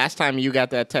time you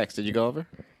got that text, did you go over?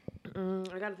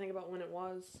 I got to think about when it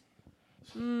was.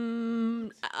 It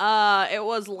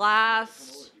was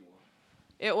last.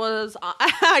 It was.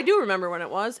 I do remember when it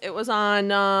was. It was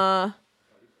on.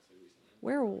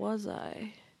 Where was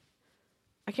I?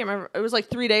 I can't remember. It was like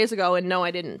 3 days ago, and no,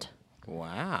 I didn't.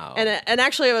 Wow. And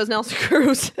actually, it was Nelson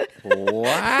Cruz.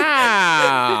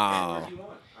 Wow.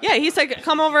 Yeah, he said,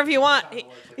 "Come over if you want." He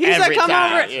said, "Come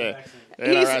over." Yeah.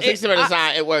 60 minutes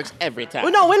on, it works every time.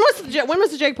 Well, no. When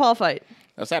was the Jake Paul fight?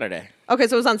 Saturday. Okay,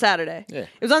 so it was on Saturday. Yeah.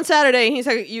 It was on Saturday, and he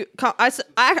said,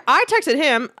 I texted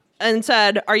him and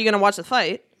said, "Are you going to watch the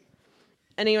fight?"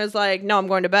 And he was like, "No, I'm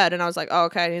going to bed." And I was like, "Oh,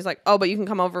 okay." And he's like, "Oh, but you can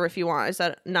come over if you want." I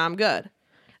said, "No, I'm good."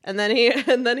 And then he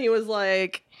was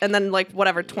like, and then like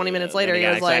whatever, 20 minutes later, he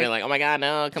was excited, like, "Oh my god,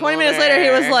 no!" 20 minutes later, he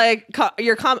was like, "Are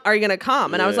you gonna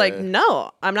come?" And I was like,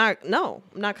 "No, I'm not. No,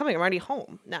 I'm not coming. I'm already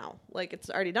home now. Like it's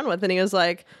already done with." And he was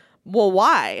like, "Well,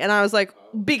 why?" And I was like,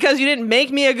 "Because you didn't make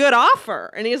me a good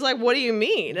offer." And he's like, "What do you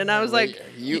mean?" And I was like,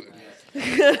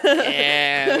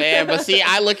 yeah, man. But see,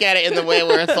 I look at it in the way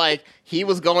where it's like he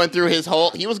was going through his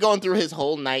whole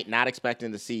night not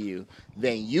expecting to see you.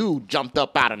 Then you jumped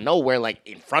up out of nowhere, like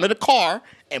in front of the car,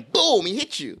 and boom, he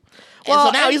hit you. And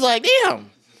so now he's like, "Damn."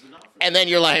 And then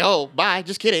you're like, "Oh, bye.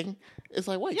 Just kidding." It's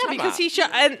like, what? Yeah, because he should.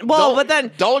 But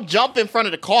then don't jump in front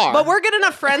of the car. But we're good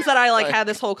enough friends that I like had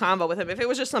this whole convo with him. If it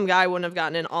was just some guy, I wouldn't have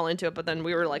gotten all into it. But then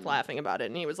we were like laughing about it,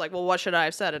 and he was like, "Well, what should I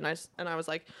have said?" And I was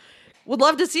like, would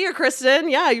love to see her, Kristen.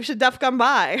 Yeah, you should def come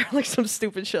by. Like some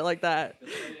stupid shit like that.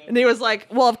 And he was like,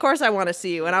 well, of course I want to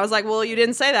see you. And I was like, well, you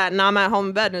didn't say that. And now I'm at home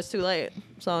in bed and it's too late.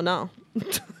 So no.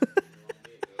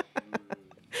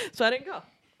 So I didn't go.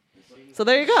 So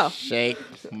there you go. Shake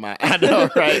my. I know,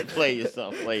 right? Play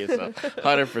yourself.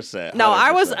 100%. No,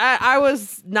 I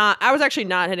was not. I was actually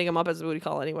not hitting him up as a booty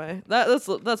call anyway. That's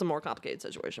a more complicated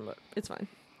situation, but it's fine.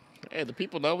 Hey, the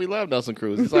people know we love Nelson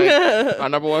Cruz. He's like our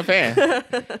number one fan.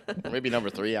 Maybe number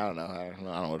 3. I don't know. I don't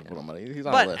know what to put him on. He's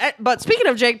on the list. But speaking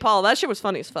of Jake Paul, that shit was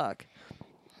funny as fuck.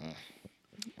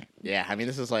 Yeah, I mean,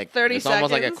 this is like 30 it's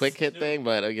almost like a seconds. quick hit thing,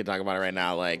 but we can talk about it right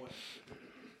now. Like,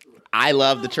 I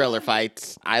love the trailer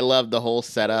fights. I love the whole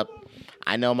setup.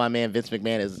 I know my man Vince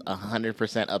McMahon is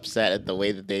 100% upset at the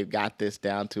way that they've got this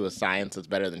down to a science that's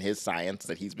better than his science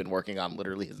that he's been working on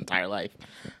literally his entire life.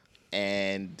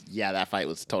 And yeah, that fight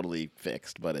was totally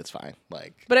fixed, but it's fine.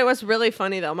 But it was really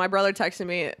funny though. My brother texted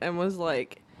me and was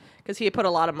like, because he had put a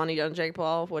lot of money on Jake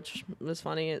Paul, which was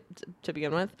funny to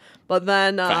begin with. But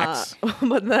then,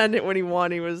 when he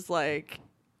won, he was like,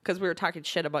 because we were talking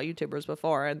shit about YouTubers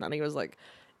before, and then he was like,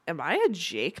 am I a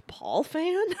Jake Paul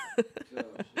fan?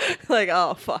 Like,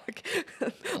 oh, fuck.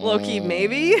 Low-key,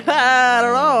 maybe? I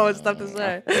don't know. It's tough to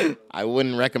say. I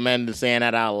wouldn't recommend saying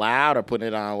that out loud or putting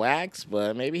it on wax,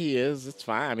 but maybe he is. It's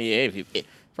fine. I mean,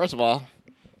 first of all,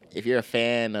 if you're a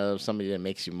fan of somebody that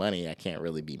makes you money, I can't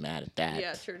really be mad at that.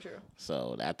 Yeah, true.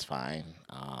 So that's fine.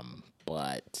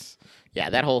 But yeah,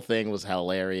 that whole thing was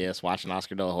hilarious. Watching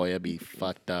Oscar De La Hoya be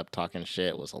fucked up talking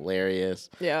shit was hilarious.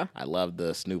 Yeah. I love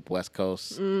the Snoop West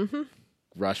Coast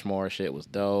Rushmore shit was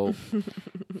dope.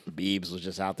 Biebs was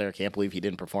just out there. Can't believe he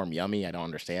didn't perform Yummy. I don't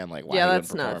understand why he wouldn't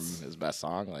perform his best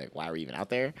song. Like, why were we even out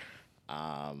there?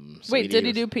 Wait, did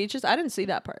he do Peaches? I didn't see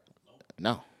that part.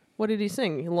 No. What did he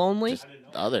sing? Lonely? Just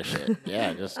other shit.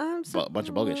 Yeah, just a bunch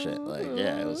of bogus shit. Like,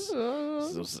 yeah, it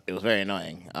was very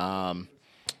annoying.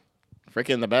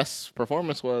 Freaking the best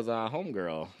performance was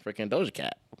Homegirl, freaking Doja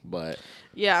Cat. But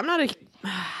yeah, I'm not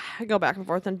I go back and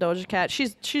forth on Doja Cat.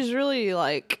 She's really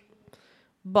like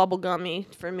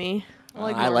bubblegummy for me.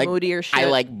 I like moodier shit. I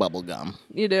like bubblegum.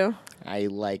 You do? I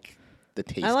like the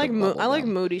taste. I like of bubblegum. I like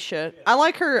moody shit. I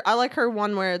like her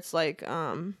one where it's like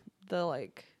the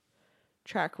like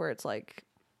track where it's like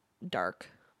dark.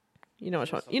 You know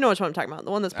which one I'm talking about.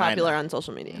 The one that's popular on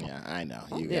social media. Yeah, I know.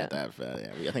 You got that.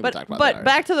 Yeah, I think we talked about that. But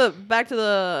back to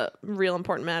the real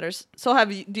important matters. So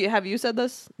have you said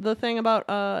the thing about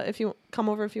if you come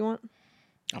over if you want?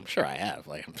 I'm sure I have.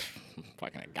 Like, I'm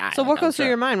fucking a guy. So what goes through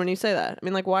your mind when you say that? I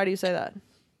mean, like, why do you say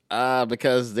that?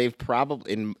 Because they've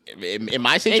probably in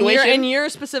my situation, in your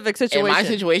specific situation, in my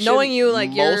situation, knowing you, like,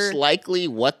 most likely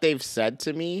what they've said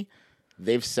to me,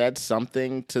 they've said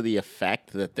something to the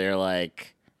effect that they're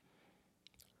like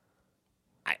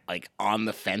on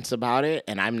the fence about it,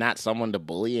 and I'm not someone to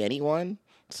bully anyone.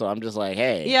 So I'm just like,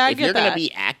 hey, if you're going to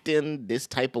be acting this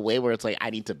type of way where it's like,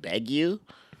 I need to beg you,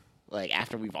 like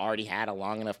after we've already had a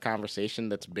long enough conversation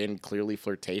that's been clearly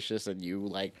flirtatious and you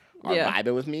like are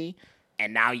vibing with me,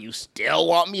 and now you still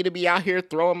want me to be out here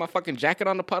throwing my fucking jacket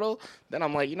on the puddle, then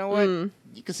I'm like, you know what?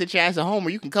 You can sit your ass at home or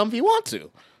you can come if you want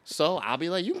to. So I'll be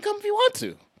like, you can come if you want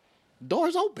to.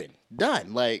 Doors open.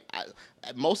 Done. Like,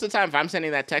 most of the time, if I'm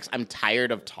sending that text, I'm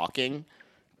tired of talking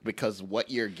because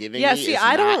what you're giving me is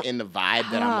not in the vibe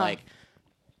that I'm like,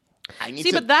 I need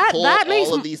to pull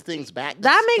all of these things back.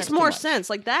 That makes more sense.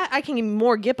 Like, that I can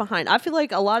more get behind. I feel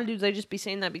like a lot of dudes, they just be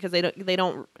saying that because they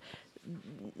don't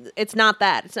it's not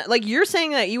that. It's not, like, you're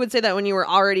saying that you would say that when you were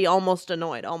already almost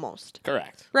annoyed, almost.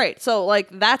 Correct. Right. So, like,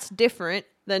 that's different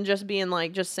than just being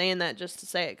like, just saying that just to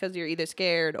say it because you're either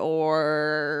scared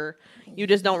or you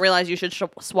just don't realize you should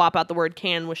swap out the word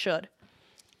can with should.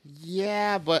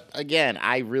 Yeah, but again,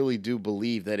 I really do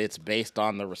believe that it's based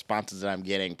on the responses that I'm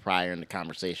getting prior in the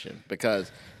conversation.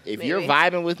 Because if you're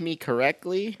vibing with me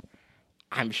correctly,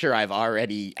 I'm sure I've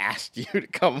already asked you to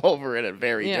come over in a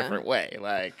very different way.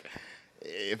 Like,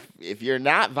 if you're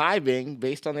not vibing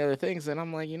based on the other things, then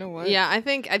I'm like, you know what? Yeah, I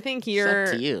think you're.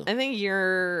 It's up to you.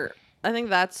 I think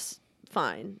that's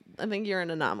fine. I think you're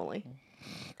an anomaly.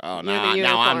 Oh, now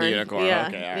I'm the unicorn. Yeah,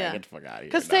 okay, all right, get the fuck out of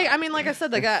here. Because like I said,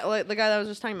 the guy that I was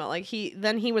just talking about, like he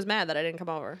was mad that I didn't come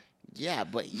over. Yeah,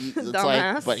 but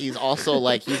but he's also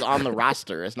like he's on the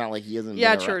roster. It's not like he isn't.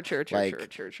 Yeah, true.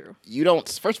 You don't.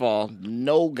 First of all,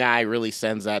 no guy really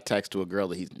sends that text to a girl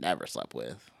that he's never slept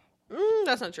with.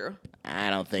 That's not true. I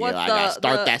don't think I gotta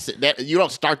start that. You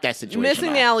don't start that situation.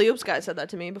 Missing the alley oops guy said that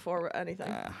to me before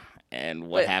anything. And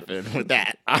what happened with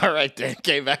that? All right, then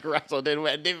came back around, so it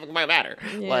didn't matter.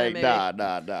 Yeah, like, maybe. nah.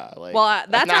 Like, Well,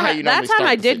 that's not how you normally that time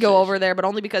I start the did go situation. over there, but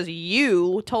only because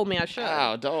you told me I should.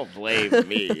 Oh, don't blame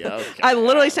me. Okay, I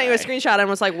literally all sent you a right. screenshot and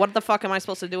was like, what the fuck am I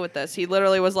supposed to do with this? He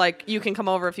literally was like, you can come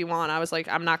over if you want. I was like,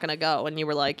 I'm not going to go. And you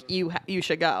were like, you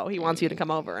should go. He wants you to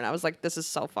come over. And I was like, this is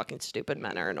so fucking stupid.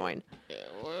 Men are annoying. Yeah,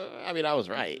 well, I mean, I was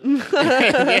right. At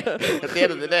the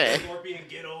end of the day. Scorpion,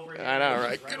 get over here. I know,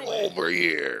 right? Get over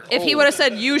here. If he would have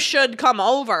said, you should come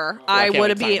over, I can't would wait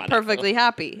have to been talk about that. perfectly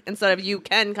happy. Instead of, you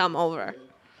can come over.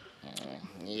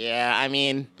 Yeah, I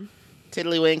mean,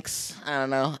 tiddlywinks. I don't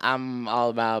know. I'm all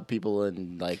about people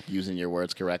and like using your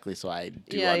words correctly, so I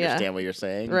do Yeah, yeah. understand what you're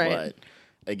saying. Right. But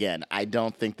again, I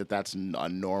don't think that that's a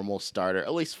normal starter,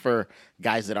 at least for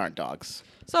guys that aren't dogs.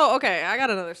 So, okay, I got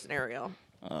another scenario.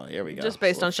 Oh, here we go. Just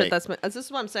based Little on shit fake- that's been, this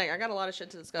is what I'm saying. I got a lot of shit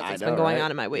to discuss I that's know, been going right?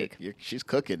 on in my week. She's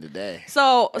cooking today.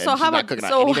 So And how she's not about cooking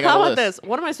on anything on how the about this?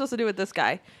 What am I supposed to do with this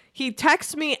guy? He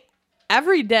texts me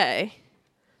every day,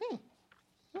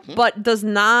 but does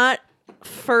not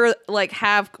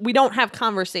we don't have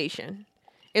conversation.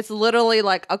 It's literally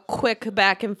like a quick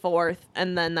back and forth,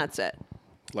 and then that's it.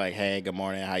 Like, hey, good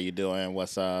morning. How you doing?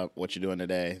 What's up? What you doing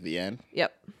today? The end.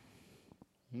 Yep.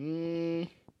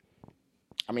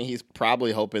 I mean, he's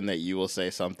probably hoping that you will say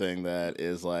something that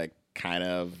is like kind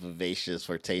of vivacious,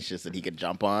 flirtatious that he could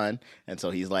jump on, and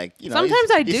so he's like, you know, Sometimes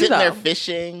he's I do, sitting there though.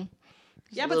 fishing.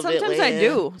 He's Yeah, a but little bit sometimes I laying.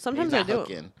 do. Sometimes He's I not do.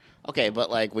 hooking. Okay, but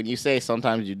like when you say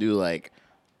sometimes you do, like,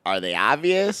 are they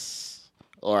obvious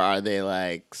or are they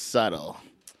like subtle?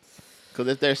 Because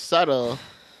if they're subtle,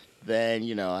 then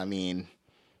you know, I mean,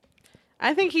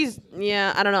 I think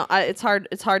I don't know. It's hard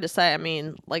to say. I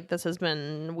mean, like, this has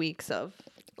been weeks of.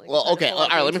 Like, well, trying to okay, pull all out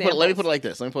right. the Let me put examples.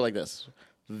 it like this.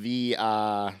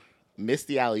 The Miss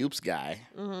the Alley Oops guy.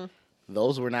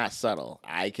 Those were not subtle.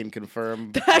 I can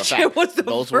confirm. That shit was the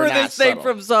those were not furthest thing subtle.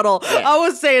 from subtle. Yeah. I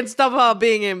was saying stuff about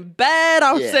being in bed.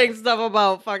 I was Yeah. saying stuff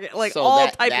about fucking like So all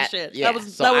that- type that- of shit. yeah. That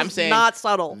was So I'm was saying not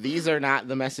subtle. These are not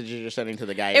the messages you're sending to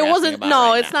the guy. It you're asking wasn't. about No,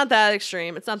 right it's now. not that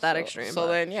extreme. It's not that extreme. So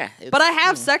but, then, yeah. but I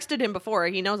have sexted him before.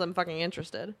 He knows I'm fucking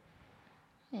interested.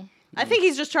 I think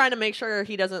he's just trying to make sure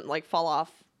he doesn't like fall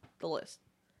off the list.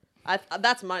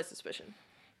 That's my suspicion.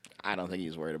 I don't think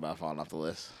he's worried about falling off the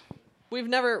list. We've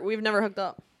never hooked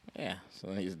up. Yeah,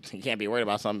 so he can't be worried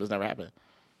about something that's never happened.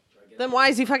 Then why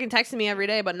is he fucking texting me every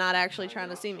day but not actually trying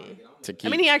to see me? To keep,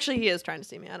 I mean, he is trying to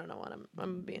see me. I don't know what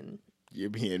I'm being. you're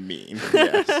being mean.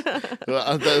 Yes.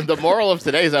 Well, the moral of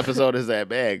today's episode is that,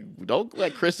 man, don't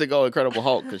let Krista go Incredible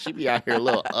Hulk because she be out here a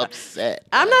little upset.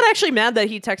 I'm not actually mad that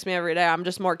he texts me every day. I'm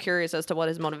just more curious as to what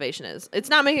his motivation is. It's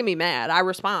not making me mad. I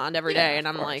respond every day, and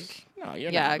of I'm course. like, No,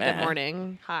 you're yeah, not mad. good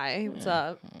morning. Hi, what's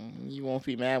up? You won't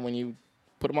be mad when you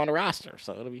put him on the roster,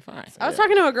 so it'll be fine. I was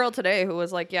talking to a girl today who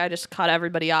was like, yeah, I just cut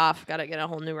everybody off. Got to get a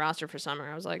whole new roster for summer.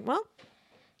 I was like, well,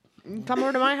 you can come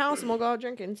over to my house and we'll go out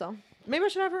drinking. So maybe I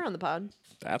should have her on the pod.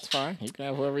 That's fine. You can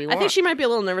have whoever you I want. think she might be a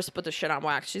little nervous to put the shit on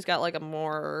wax. She's got like a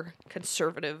more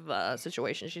conservative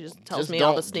situation. She just tells me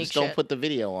all the sneak just shit. don't put the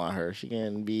video on her. She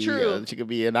can be True. she could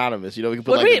be anonymous. You know, we can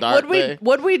put like the dark thing.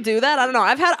 Would we do that? I don't know.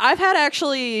 I've had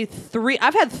actually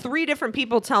three different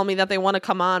people tell me that they want to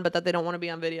come on, but that they don't want to be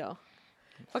on video.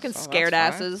 Fucking that's scared fine.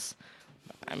 asses.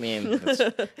 I mean,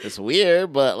 it's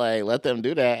weird, but like, let them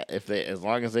do that as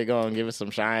long as they go and give it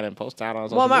some shine and post out on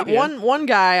social Well, media. one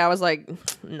guy, I was like,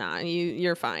 nah,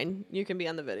 you're fine. You can be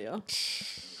on the video.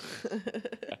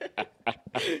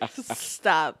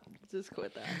 Stop. Just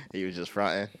quit that. He was just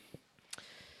fronting.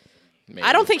 Maybe.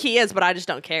 I don't think he is, but I just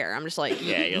don't care. I'm just like,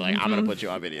 Yeah, you're like, I'm gonna put you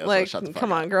on video. like, so shut the fuck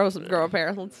come up. on, grow a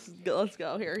pair. Let's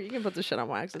go here. You can put the shit on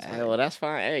wax. It's fine. Hey, well, that's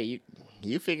fine. Hey,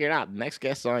 you figure it out. The next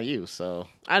guest's on you. So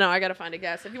I know I gotta find a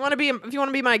guest. If you want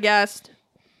to be my guest,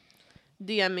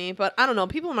 DM me. But I don't know.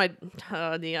 People in my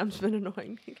DM's been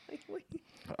annoying me lately.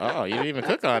 oh, you didn't even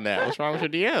cook on that. What's wrong with your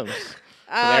DMs?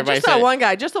 everybody Just that said- one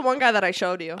guy. Just the one guy that I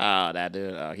showed you. Oh, that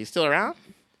dude. He's still around?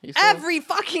 He's still- Every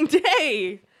fucking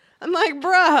day. I'm like,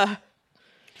 bruh,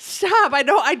 stop. I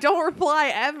don't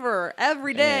reply ever.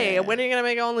 Every day. Yeah. When are you gonna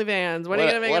make OnlyFans? When are you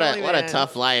gonna make OnlyFans? What a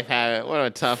tough life having. What a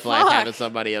tough life Fuck. having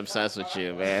somebody obsessed with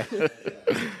you, man.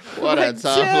 What a Like,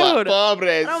 tough life. dude,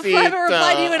 I don't haven't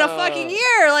replied to you in a fucking Pobrecita.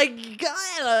 year. Like,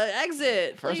 God,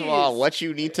 exit. First of all, please. what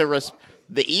you need to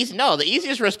the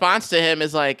easiest response to him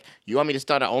is like, you want me to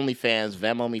start an OnlyFans?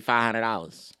 Venmo me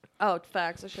 $500. Oh,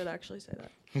 facts. I should actually say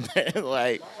that.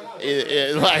 like,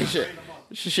 like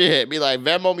shit. Be like,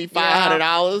 Venmo me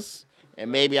 $500, and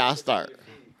maybe I'll start.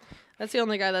 That's the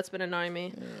only guy that's been annoying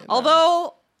me.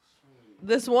 Although,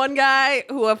 this one guy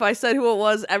who, if I said who it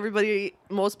was,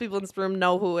 most people in this room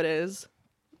know who it is,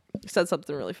 said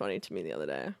something really funny to me the other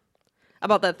day.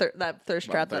 about that thirst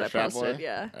trap that I posted. Boy?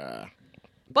 Yeah.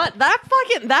 But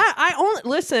I only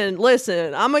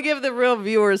listen. I'm gonna give the real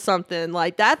viewers something.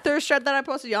 Like that thirst trap that I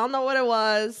posted, y'all know what it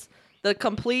was. The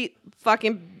complete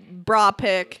fucking bra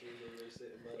pic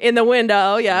in the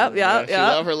window. Yeah. She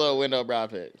love her little window bra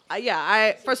pic.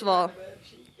 First of all,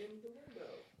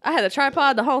 I had a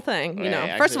tripod, the whole thing. You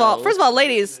know. First of all,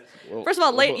 ladies.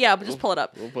 Just pull it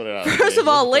up. We'll put it out. First of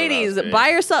all, ladies,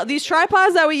 buy yourself these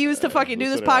tripods that we use to fucking do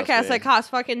this podcast that cost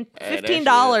fucking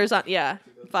 $15 on.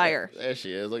 Fire. There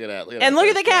she is. Look at that. And look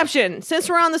at the caption. Since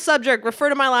we're on the subject, refer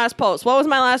to my last post. What was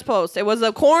my last post? It was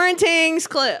a quarantines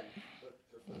clip.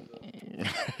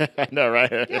 I know,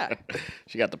 right? Yeah.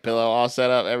 She got the pillow all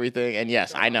set up, everything. And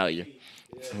yes, I know you.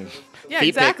 Yeah,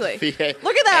 exactly. Look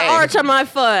at that arch on my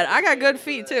foot. I got good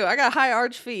feet, too. I got high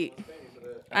arch feet.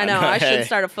 I know. I should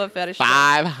start a foot fetish.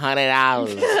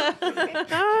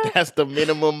 $500. That's the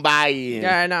minimum buy-in.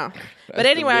 Yeah, I know. But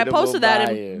anyway, I posted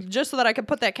that just so that I could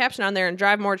put that caption on there and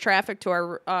drive more traffic to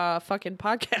our fucking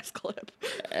podcast clip.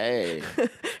 Hey.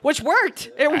 Which worked.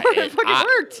 It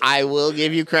worked. I will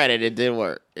give you credit. It did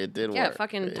work. It did work. Yeah, it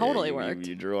fucking totally worked.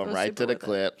 You drew them right to the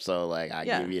clip, so like I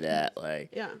give you that.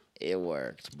 Like, it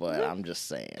worked. But I'm just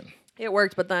saying. It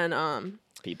worked, but then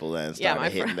people then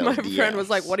started hitting those DMs. My friend was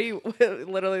like, "What do you?"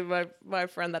 Literally, my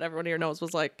friend that everyone here knows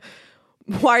was like,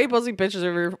 "Why are you posting pictures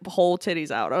of your whole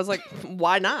titties out?" I was like,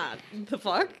 "Why not? The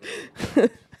fuck?"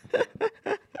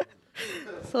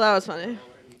 So that was funny.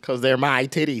 Cause they're my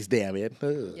titties, damn it.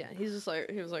 Ugh. Yeah, he was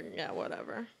like, "Yeah,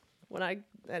 whatever."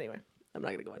 Anyway, I'm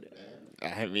not gonna go into it.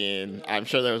 I mean, I'm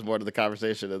sure there was more to the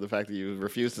conversation of the fact that you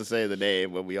refused to say the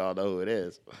name when we all know who it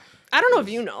is. I don't know if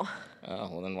you know. Oh,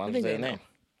 well then why don't you say the name?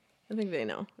 I think they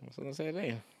know. I was gonna say a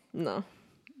name. No, I'm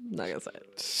not gonna say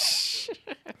it.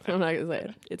 I'm not gonna say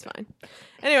it. It's fine.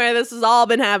 Anyway, this has all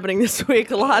been happening this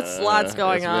week. Lots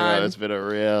going on. It's been a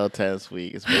real tense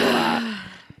week. It's been a lot.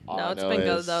 No, it's been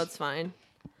good though. It's fine.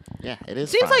 Yeah, it is.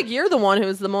 Seems like you're the one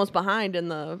who's the most behind in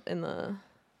the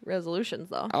resolutions,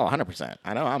 though. Oh, 100%.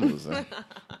 I know I'm losing.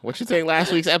 What you think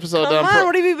last week's episode? Come on,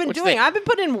 what have you been doing? I've been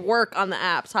putting in work on the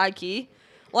apps, high key.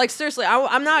 Like seriously,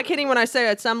 I'm not kidding when I say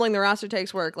assembling the roster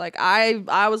takes work. Like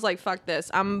I was like, fuck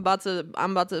this. I'm about to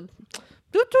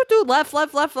do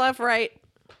left, right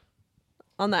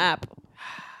on the app.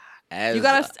 You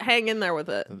gotta hang in there with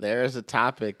it. There's a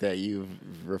topic that you've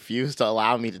refused to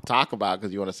allow me to talk about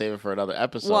because you want to save it for another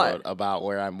episode about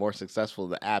where I'm more successful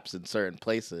in the apps in certain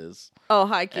places. Oh,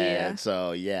 high key, and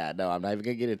so no, I'm not even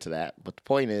gonna get into that. But the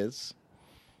point is,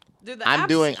 dude, I'm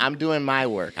doing my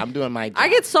work. I'm doing my job. I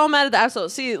get so mad at the apps. So,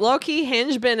 see, low key,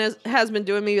 Hinge has been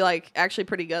doing me like actually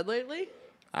pretty good lately.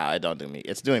 It don't do me.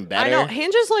 It's doing better. I know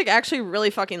Hinge is like actually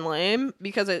really fucking lame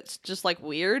because it's just like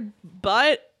weird,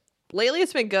 but. Lately,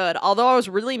 it's been good. Although I was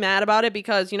really mad about it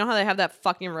because you know how they have that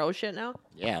fucking rose shit now?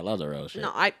 Yeah, I love the rose shit.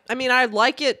 No, I mean, I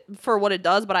like it for what it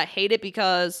does, but I hate it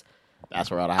because... That's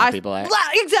where all the hot people at.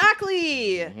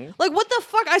 Exactly! Mm-hmm. Like, what the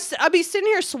fuck? I'd be sitting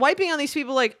here swiping on these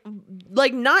people like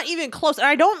not even close. And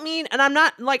I don't mean... And I'm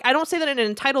not... Like, I don't say that in an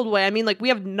entitled way. I mean, like, we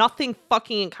have nothing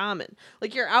fucking in common.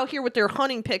 Like, you're out here with their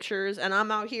hunting pictures, and I'm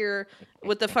out here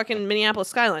with the fucking Minneapolis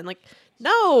skyline. Like...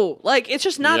 No, like, it's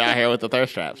just not... You're out here with the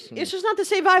thirst traps. It's just not the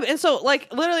same vibe. And so,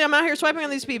 like, literally, I'm out here swiping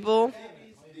on these people.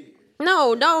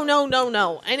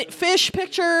 No. And fish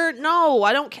picture, no.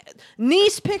 I don't...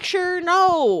 Niece picture,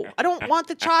 no. I don't want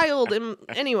the child.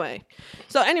 Anyway.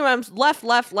 So, anyway, I'm left.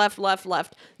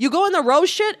 You go in the rose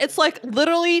shit, it's like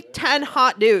literally 10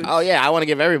 hot dudes. Oh, yeah. I want to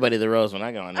give everybody the rose when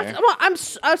I go in there. That's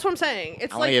what I'm saying.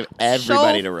 It's like give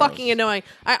everybody so the rose. Fucking annoying.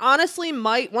 I honestly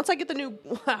might, once I get the new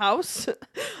house,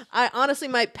 I honestly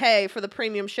might pay for the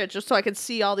premium shit just so I could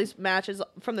see all these matches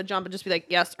from the jump and just be like,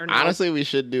 yes or no. Honestly, we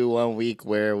should do 1 week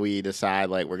where we decide,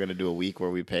 like, we're going to do a week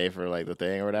where we pay for, like, the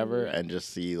thing or whatever and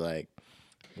just see, like,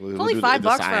 We'll only $5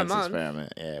 for a month.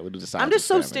 Experiment. Yeah, we'll do the science. I'm just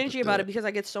so stingy about it because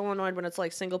I get so annoyed when it's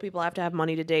like single people have to have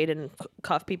money to date and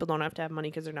cuff people don't have to have money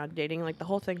because they're not dating. Like the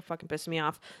whole thing fucking pisses me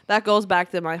off. That goes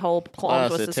back to my whole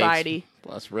qualms with society.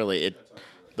 Plus, really,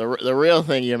 the real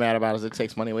thing you're mad about is it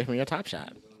takes money away from your Top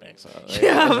Shot. So,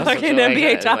 yeah, fucking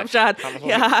NBA Top Shot.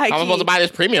 I'm supposed to buy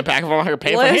this premium pack if I'm here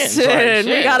paying for him. Listen,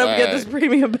 we gotta get this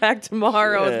premium pack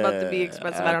tomorrow. It's about to be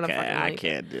expensive. I don't have fucking money. I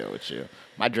can't deal with you.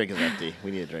 My drink is empty.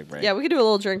 We need a drink break. Yeah, we could do a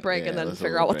little drink break and then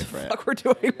figure out what the fuck we're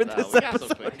doing with this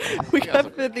episode. We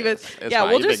got 50 minutes. Yeah,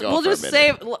 we'll just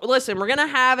save. Listen, we're gonna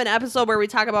have an episode where we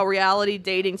talk about reality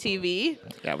dating TV.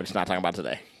 Yeah, we're just not talking about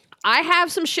today. I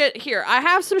have some shit here. I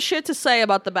have some shit to say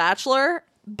about The Bachelor,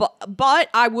 but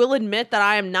I will admit that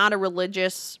I am not a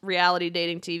religious reality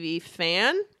dating TV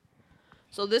fan.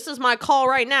 So this is my call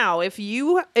right now. If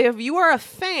you are a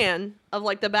fan of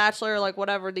like The Bachelor, like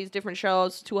whatever, these different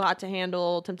shows, Too Hot to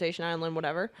Handle, Temptation Island,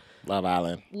 whatever. Love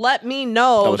Island. Let me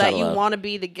know that you Love. want to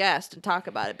be the guest and talk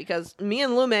about it, because me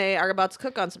and Lume are about to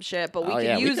cook on some shit, but we could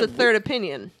yeah, use a third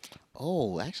opinion.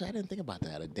 Oh, actually, I didn't think about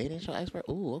that. A dating show expert?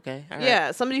 Ooh, okay. All right.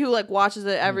 Yeah, somebody who like watches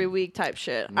it every week type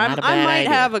shit. Not a I bad might idea.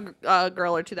 have a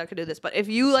girl or two that could do this, but if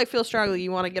you like feel strongly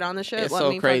you want to get on this shit, It's let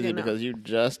so me crazy fucking know. because you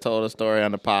just told a story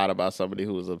on the pod about somebody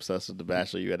who was obsessed with The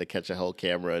Bachelor. You had to catch a whole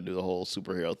camera and do the whole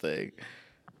superhero thing.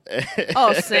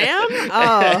 Oh, Sam?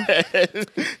 Oh.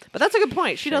 But that's a good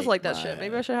point. She does Shake like that my shit.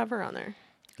 Maybe I should have her on there.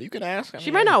 You can ask.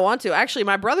 She might not want to. Actually,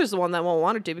 my brother's the one that won't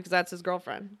want her to because that's his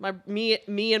girlfriend. Me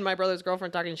and my brother's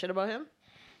girlfriend talking shit about him.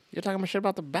 You're talking about shit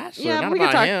about The Bachelor, Yeah, not we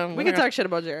about can talk. him. We can talk shit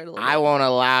about Jared a little I bit. won't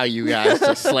allow you guys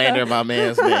to slander my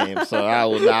man's name, so I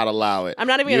will not allow it. I'm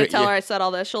not even gonna tell her I said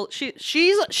all this.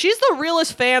 She's the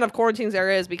realest fan of Quarantines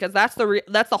there is, because that's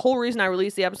the whole reason I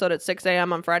released the episode at 6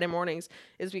 a.m. on Friday mornings,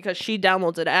 is because she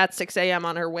downloads it at 6 a.m.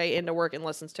 on her way into work and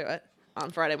listens to it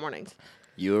on Friday mornings.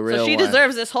 You a real So she one.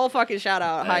 deserves this whole fucking shout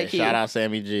out. High key. Shout out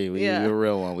Sammy G. You a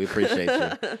real one. We appreciate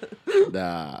you.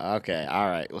 Nah, okay, all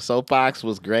right. Well, Soapbox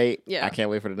was great. Yeah. I can't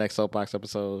wait for the next Soapbox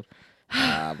episode.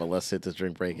 But let's hit this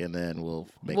drink break and then we'll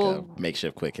make a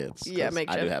makeshift quick hits. Yeah, 'cause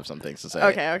makeshift. I do have some things to say.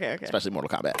 Okay. Especially Mortal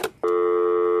Kombat.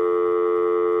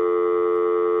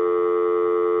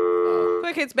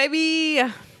 Quick hits, baby. All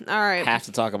right. Have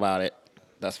to talk about it.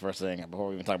 That's the first thing before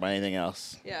we even talk about anything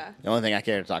else. Yeah. The only thing I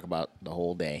care to talk about the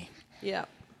whole day. Yeah.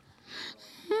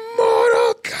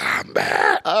 Mortal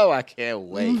Kombat. Oh, I can't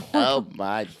wait. Oh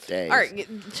my days. All right.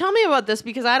 Tell me about this,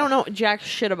 because I don't know jack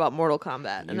shit about Mortal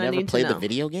Kombat, and You I never need played to know. the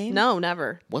video game? No,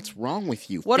 never. What's wrong with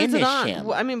you? What is Finish it on?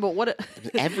 him. I mean, but what?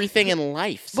 Everything in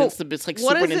life But since it's like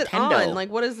what Super is it Nintendo. on? Like,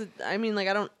 what is it? I mean, like,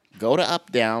 I don't. Go to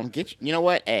up down. You know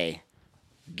what?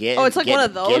 Get. Oh, it's like one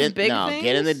of those get in, big no, things?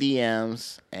 Get in the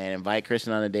DMs and invite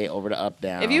Kristen on a date over to up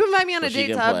down. If you invite me on so a she date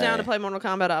can to Up Down to play Mortal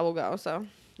Kombat, I will go. So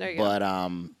there you go. But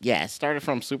yeah, it started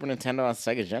from Super Nintendo on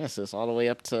Sega Genesis all the way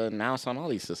up to now it's on all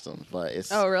these systems. But it's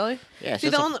Oh, really? yeah. It's See,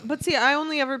 just I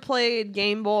only ever played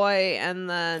Game Boy, and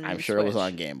then I'm sure it was Switch.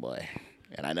 on Game Boy,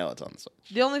 and I know it's on the Switch.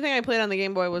 The only thing I played on the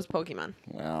Game Boy was Pokemon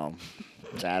Well,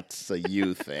 that's a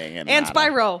you thing, and and not a-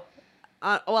 Spyro.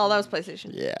 Well, that was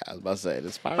PlayStation. Yeah, I was about to say the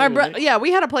Spyro. My was it? yeah,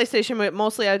 we had a PlayStation, but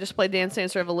mostly I just played Dance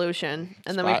Dance Revolution,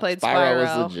 and then we played Spyro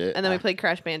Spyro, was legit. and then we played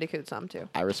Crash Bandicoot some too.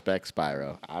 I respect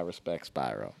Spyro.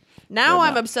 Now But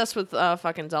I'm no. obsessed with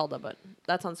fucking Zelda, but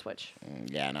that's on Switch.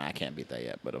 Yeah, no, I can't beat that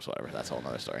yet, but it's whatever. That's a whole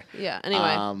other story. Yeah.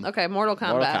 Anyway, okay, Mortal Kombat.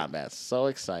 Mortal Kombat. So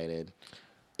excited.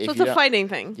 If So it's you a don't- fighting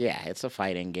thing. Yeah, it's a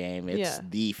fighting game. It's Yeah.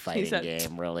 the fighting said-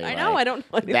 game, really. I know. I don't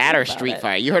know anything That or about Street it.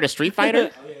 Fighter. You heard of Street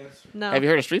Fighter? No. Have you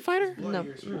heard of Street Fighter? No.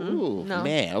 Ooh, No.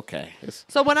 man. Okay.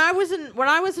 So when I was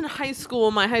in high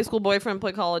school, my high school boyfriend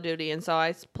played Call of Duty, and so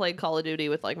I played Call of Duty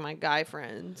with like my guy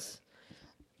friends.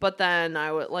 But then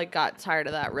I got tired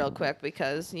of that real quick,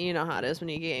 because you know how it is when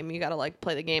you game, you gotta like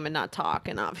play the game and not talk,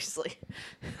 and obviously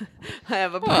I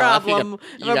have a Well, I problem. think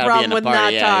I you have a gotta be problem in the with party,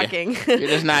 not yeah,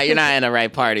 talking. You're not in the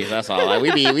right parties. That's all. Like,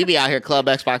 we be out here Club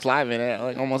Xbox Live in it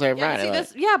like almost every Yeah, Friday.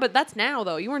 see, like. but that's now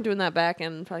though. You weren't doing that back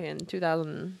in fucking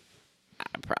 2000. I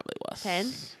probably was.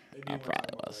 10? I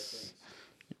probably was.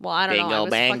 Well, I don't know. I Bingo,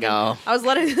 was bango. I was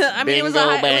letting. I mean, it was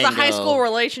a Bingo, high bango. school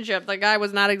relationship. The guy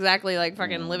was not exactly like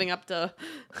fucking living up to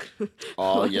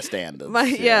All your standards.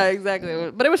 yeah, exactly.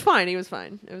 But it was fine. He was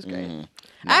fine. It was great. No.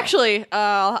 Actually,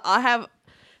 I have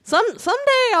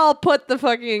someday I'll put the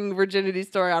fucking virginity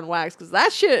story on wax, because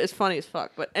that shit is funny as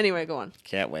fuck. But anyway, go on.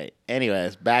 Can't wait.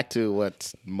 Anyways, back to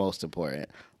what's most important.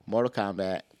 Mortal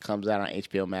Kombat comes out on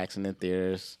HBO Max and in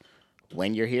theaters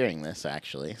when you're hearing this,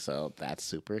 actually. So that's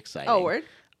super exciting. Oh, word.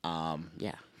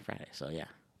 Yeah, Friday. So yeah,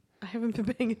 I haven't been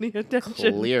paying any attention.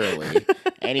 clearly.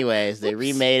 Anyways, they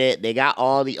remade it. They got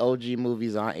all the OG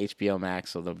movies on HBO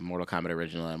Max, so the Mortal Kombat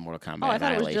original and Mortal Kombat Oh, I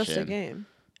thought it was Annihilation. just a game.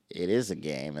 It is a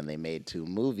game, and they made 2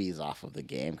 movies off of the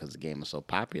game because the game was so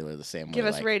popular. The same Give way,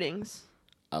 us like, ratings.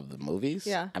 of the movies.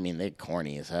 Yeah. I mean, they're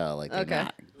corny as hell. Like, they're Okay.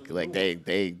 not, like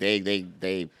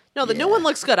they. No, the yeah. new one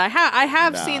looks good. I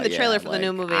have No, seen the yeah, trailer for the like,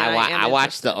 new movie. I and am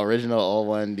watched the interested. original old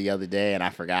one the other day, and I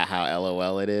forgot how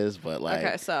LOL it is. But like,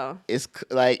 Okay, so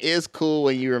it's cool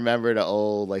when you remember the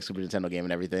old like Super Nintendo game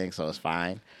and everything, so it's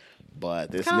fine.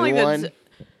 But this kinda new like one, that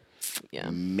yeah.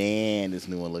 man, this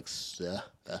new one looks so.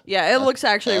 Yeah, it looks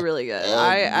actually really good.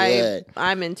 good.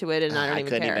 I'm into it, and I don't even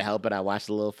couldn't care. even help it. I watched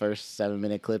the little first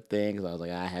 7-minute clip thing because I was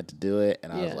like, I had to do it,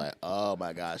 and I was Yeah. like, oh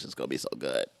my gosh, it's gonna be so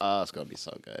good. Oh, it's gonna be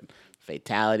so good.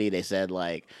 fatality. They said,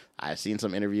 like, I've seen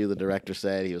some interview the director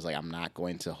said, he was like, I'm not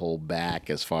going to hold back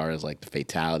as far as, like, the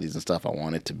fatalities and stuff. I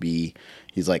want it to be,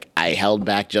 he's like, I held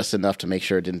back just enough to make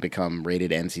sure it didn't become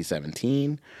rated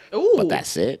NC-17. Ooh. But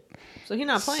that's it. So he's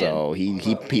not playing. So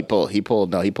he pulled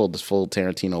his full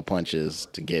Tarantino punches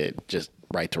to get it just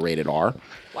right to rated R.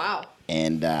 Wow.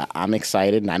 And I'm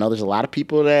excited. And I know there's a lot of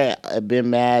people that have been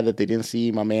mad that they didn't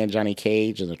see my man Johnny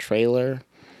Cage in the trailer.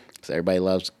 Because everybody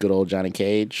loves good old Johnny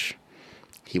Cage.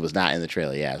 He was not in the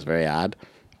trailer. Yeah, it's very odd.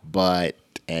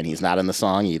 And he's not in the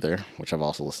song either, which I've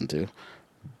also listened to.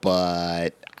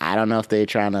 But I don't know if they're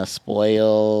trying to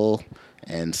spoil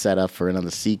and set up for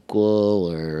another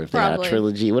sequel or if they got a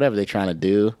trilogy, whatever they're trying to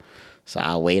do. So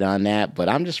I'll wait on that. But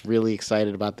I'm just really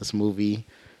excited about this movie.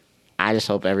 I just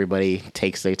hope everybody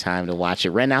takes their time to watch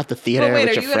it. Rent out the theater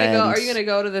with your friends. Are you gonna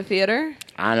go to the theater?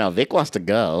 I don't know. Vic wants to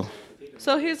go.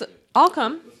 So I'll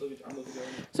come.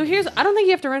 So I don't think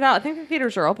you have to rent out. I think the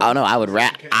theaters are open. Oh no, I would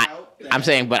I'm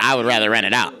saying, but I would rather rent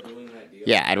it out.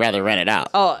 Yeah, I'd rather rent it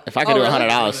out. Oh, if I could do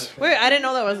 $100. Wait, I didn't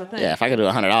know that was a thing. Yeah, if I could do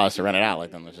 $100 to rent it out,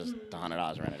 like then it's just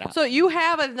 $100 to rent it out. So you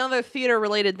have another theater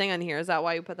related thing on here. Is that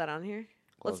why you put that on here?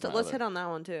 Let's hit on that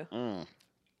one too.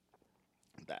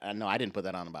 No, I didn't put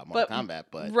that on about Mortal Kombat,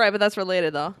 but right, but that's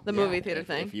related though. The movie theater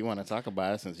thing. If you want to talk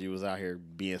about it, since you was out here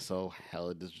being so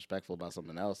hella disrespectful about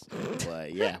something else,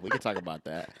 but yeah, we can talk about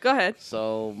that. Go ahead.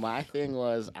 So my thing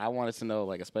was, I wanted to know,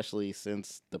 like, especially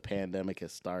since the pandemic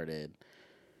has started,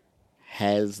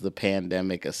 has the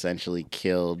pandemic essentially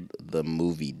killed the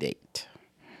movie date?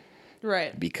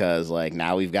 Right. Because like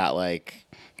now we've got like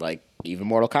even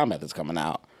Mortal Kombat that's coming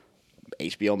out.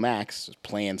 HBO Max is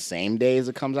playing same day as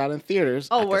it comes out in theaters.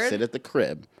 Oh, I word? can sit at the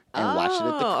crib and watch it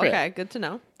at the crib. Okay, good to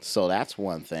know. So that's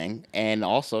one thing. And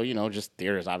also, just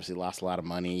theaters obviously lost a lot of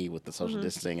money with the social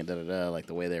distancing and like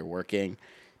the way they're working.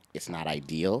 It's not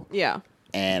ideal. Yeah.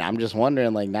 And I'm just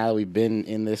wondering, like, now that we've been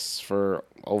in this for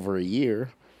over a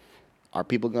year, are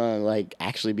people going to, like,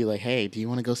 actually be like, hey, do you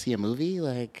want to go see a movie?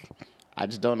 Like, I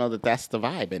just don't know that that's the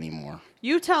vibe anymore.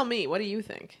 You tell me. What do you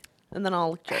think? And then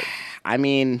I'll judge. I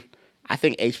mean, I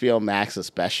think HBO Max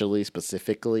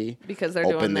specifically, because they're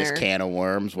open this can of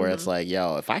worms where it's like,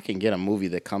 yo, if I can get a movie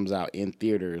that comes out in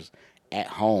theaters at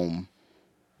home,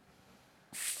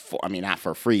 not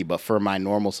for free, but for my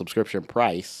normal subscription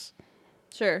price.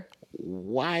 Sure.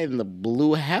 Why in the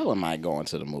blue hell am I going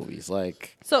to the movies?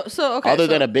 Like, okay. Other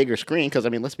than a bigger screen, because,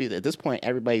 let's be, at this point,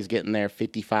 everybody's getting there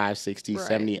 55, 60, right.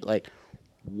 70. Like,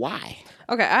 why?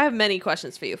 Okay, I have many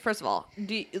questions for you. First of all,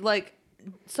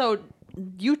 so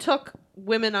you took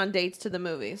women on dates to the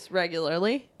movies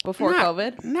regularly before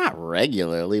COVID? Not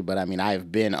regularly, but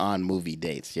I've been on movie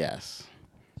dates, yes.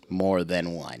 More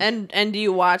than one. And do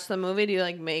you watch the movie? Do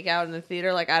you make out in the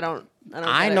theater?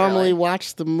 I normally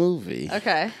watch the movie.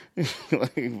 Okay.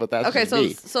 But that's okay. Just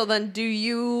me. So then,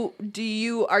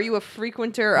 are you a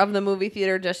frequenter of the movie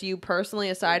theater? Just you personally,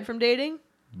 aside from dating?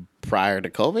 Prior to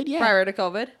COVID, yeah. Prior to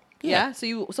COVID, yeah.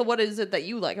 So what is it that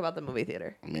you like about the movie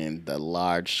theater? The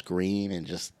large screen and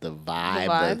just the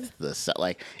vibe.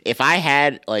 If I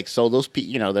had those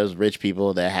those rich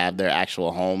people that have their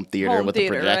actual home theater with the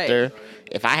projector. Right.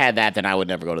 If I had that, then I would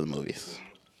never go to the movies.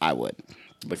 I would.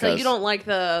 Because so you don't like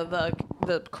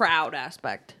the crowd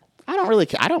aspect? I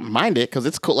don't mind it because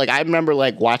it's cool. I remember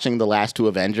watching the last two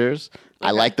Avengers. Okay.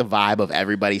 I like the vibe of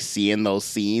everybody seeing those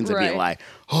scenes and being like,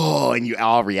 oh, and you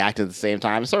all react at the same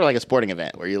time. It's sort of like a sporting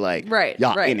event where you're like,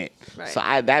 y'all in it. Right. So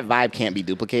that vibe can't be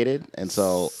duplicated, and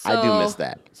so I do miss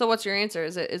that. So what's your answer?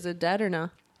 Is it dead or no?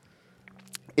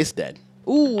 It's dead.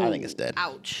 Ooh, I think it's dead.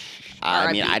 Ouch.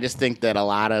 I just think that a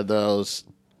lot of those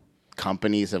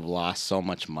companies have lost so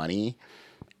much money.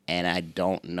 And I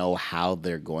don't know how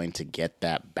they're going to get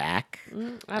that back.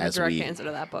 I have a direct answer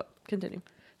to that, but continue.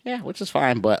 Yeah, which is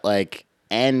fine. But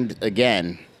and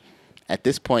again, at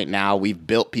this point now, we've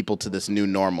built people to this new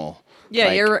normal.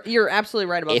 Yeah, you're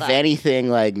absolutely right about that. If anything,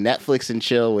 Netflix and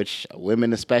chill, which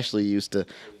women especially used to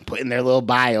put in their little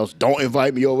bios, don't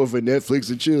invite me over for Netflix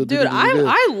and chill. Dude,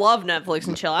 I love Netflix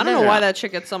and chill. I don't know why that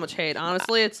shit gets so much hate.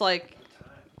 Honestly, it's like...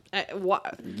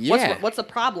 What's the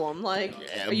problem? Are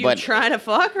you trying to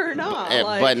fuck or not?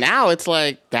 But now it's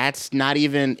that's not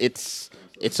even. It's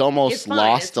almost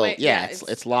lost.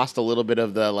 It's lost a little bit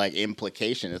of the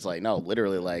implication. It's no,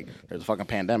 literally there's a fucking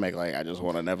pandemic. I just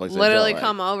want to Netflix. Literally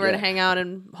come over and hang out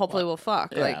and hopefully we'll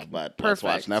fuck. Yeah, but perfect.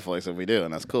 Let's watch Netflix if we do,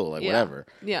 and that's cool. Whatever.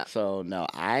 Yeah. So no,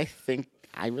 I think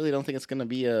I really don't think it's gonna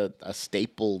be a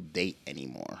staple date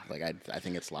anymore. Like I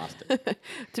think it's lost it.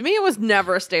 To me, it was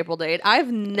never a staple date.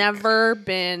 I've never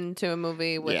been to a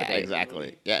movie with a date.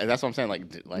 Exactly. Yeah, that's what I'm saying. Like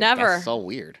never. That's so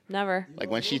weird. Never. Like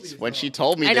when she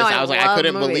told me I know, this, I was like, I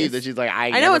couldn't movies. believe that she's like,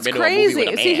 I know it's been crazy. To a movie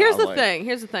with a man. See, here's the like, thing.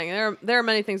 Here's the thing. There are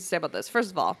many things to say about this.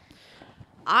 First of all,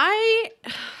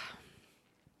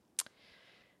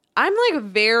 I'm like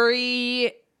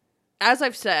very, as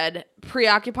I've said,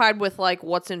 preoccupied with like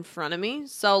what's in front of me.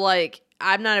 So like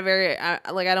I'm not a very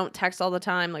like I don't text all the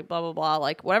time, like blah blah blah.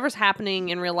 Like whatever's happening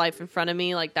in real life in front of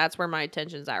me, like that's where my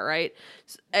attention's at, right?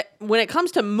 When it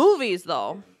comes to movies,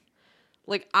 though,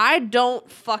 like I don't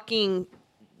fucking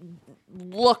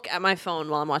look at my phone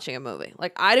while I'm watching a movie.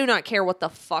 Like I do not care what the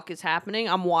fuck is happening.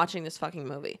 I'm watching this fucking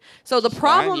movie. So the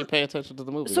problem, you pay attention to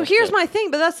the movie. So here's my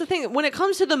thing, but that's the thing. When it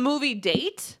comes to the movie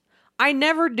date, I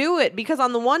never do it because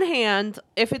on the one hand,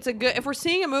 if we're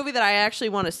seeing a movie that I actually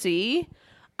want to see,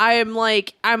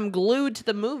 I'm glued to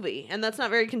the movie, and that's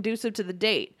not very conducive to the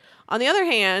date. On the other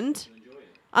hand,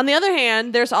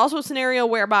 there's also a scenario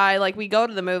whereby like we go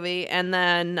to the movie and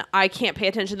then I can't pay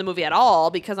attention to the movie at all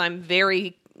because I'm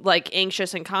very like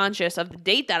anxious and conscious of the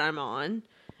date that I'm on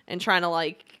and trying to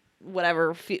like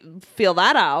whatever feel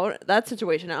that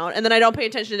situation out, and then I don't pay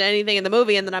attention to anything in the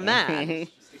movie, and then I'm mad.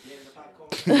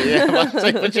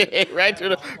 right through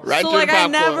the popcorn. I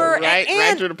never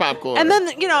right through the popcorn. And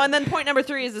then point number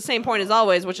 3 is the same point as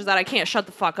always, which is that I can't shut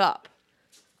the fuck up.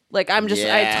 Like I'm just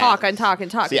I talk and talk and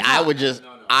talk. See, and talk.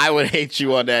 I would hate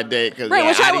you on that date because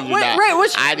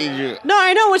I need you. No,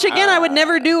 I know. Which again, I would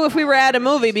never do if we were at a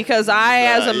movie because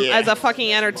as a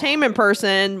fucking entertainment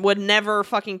person, would never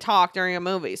fucking talk during a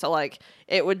movie. So like,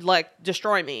 it would like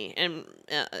destroy me and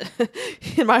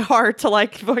in my heart to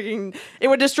like fucking. It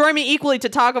would destroy me equally to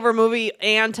talk over a movie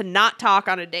and to not talk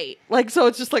on a date. Like so,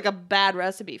 it's just like a bad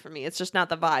recipe for me. It's just not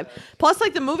the vibe. Plus,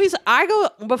 like the movies I go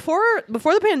before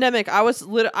the pandemic, I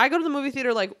go to the movie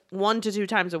theater like 1 to 2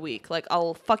 times a week, like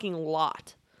a fucking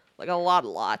lot, like a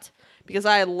lot, because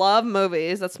I love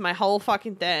movies. That's my whole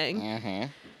fucking thing. Mm-hmm.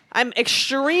 I'm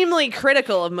extremely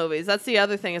critical of movies. That's the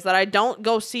other thing is that I don't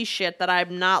go see shit that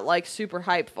I'm not like super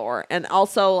hyped for, and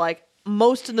also like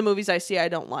most of the movies I see I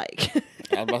don't like.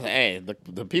 I was about to say, hey,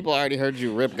 the people already heard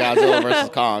you rip Godzilla versus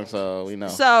Kong, so we know.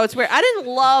 So it's weird. I didn't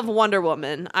love Wonder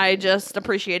Woman. I just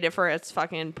appreciate it for its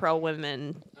fucking pro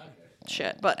women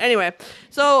shit. But anyway,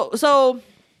 so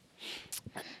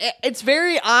it's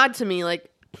very odd to me. Like,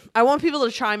 I want people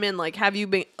to chime in. Like, have you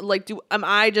been like? Am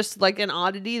I just like an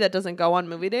oddity that doesn't go on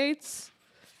movie dates?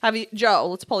 Have you, Joe?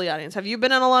 Let's poll the audience. Have you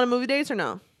been on a lot of movie dates or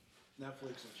no? Netflix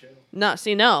and chill. No.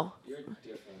 See, no. You're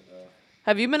different, though.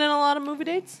 Have you been in a lot of movie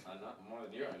dates? Not more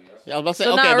than you, I guess. Yeah, I was about to say,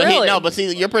 So okay, not but really. but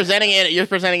see, you're presenting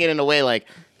it in a way like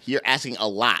you're asking a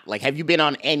lot. Like, have you been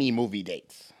on any movie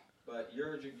dates? But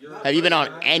you're Have you been on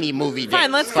any movie dates?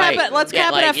 Fine. Let's cap it. Let's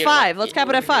cap it at 5. Let's cap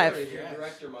it at 5.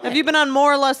 Have you been on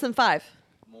more or less than 5?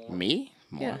 Me?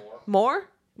 More. Yeah. More?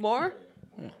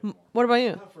 What about you?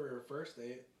 Not for a first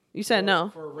date. You said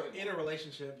no. In a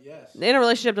relationship, yes. In a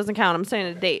relationship doesn't count. I'm saying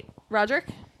a date. Roderick?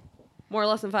 More or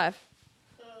less than 5?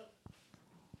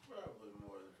 Probably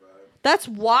more than 5. That's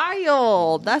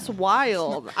wild. That's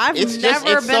wild. I've It's never just-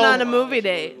 been it's so- on a movie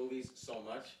date. Movies so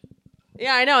much.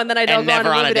 Yeah, I know. And then I don't And go on never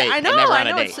a on a movie date. date. I And know. never I on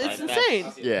a know. date. It's Like, insane.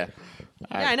 Yeah.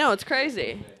 Yeah, I know. It's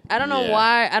crazy. I don't know Yeah.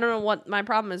 why. I don't know what my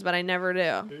problem is, but I never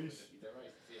do.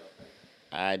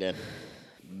 I didn't.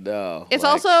 No. It's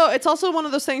like, also one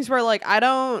of those things where like I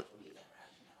don't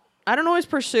always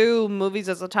pursue movies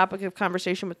as a topic of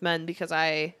conversation with men because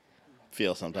I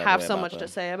feel some type of have way so about much that. to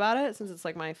say about it since it's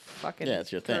like my fucking Yeah,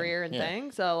 it's your thing. career and Yeah.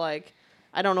 thing. So like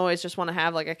I don't always just want to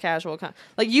have like a casual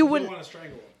like you You wouldn't want to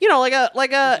strangle him. you know like a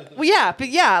well, yeah, but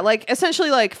yeah, like essentially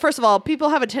like first of all, people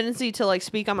have a tendency to like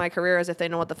speak on my career as if they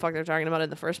know what the fuck they're talking about in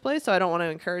the first place, so I don't want to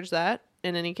encourage that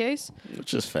in any case.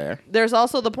 Which is fair. There's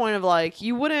also the point of like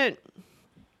you wouldn't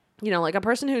like a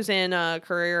person who's in a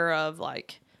career of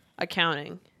like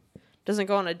accounting doesn't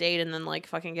go on a date and then like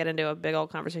fucking get into a big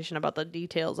old conversation about the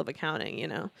details of accounting,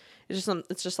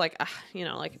 it's just like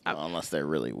like Well, unless they're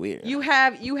really weird. you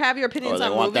have your opinions they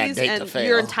on want that movies date to and fail.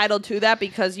 you're entitled to that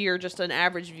because you're just an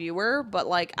average viewer, but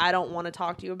like I don't want to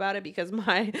talk to you about it because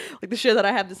my like the shit that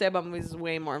I have to say about movies is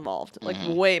way more involved, like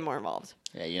way more involved.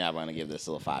 Yeah, you're not going to give this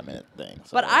little 5-minute thing. So.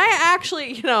 But I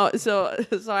actually, so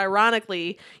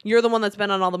ironically, you're the one that's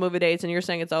been on all the movie dates and you're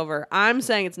saying it's over. I'm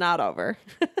saying it's not over,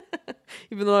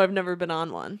 even though I've never been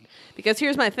on one. Because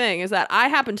here's my thing, is that I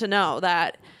happen to know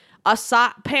that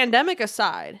pandemic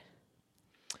aside,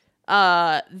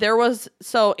 There was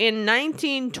so in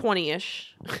 1920ish.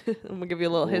 I'm gonna give you a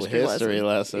little history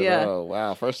lesson. Yeah. Oh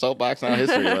wow, first soapbox, now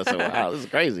history lesson. Wow, this is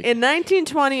crazy. In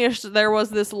 1920ish, there was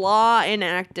this law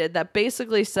enacted that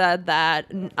basically said that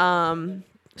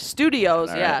studios,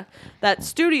 that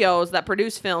studios that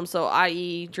produce films, so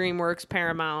i.e. DreamWorks,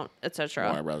 Paramount, etc.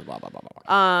 Warner Brothers, blah blah blah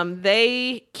blah blah.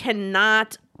 They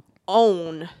cannot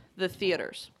own the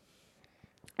theaters,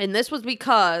 and this was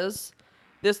because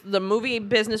the movie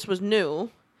business was new.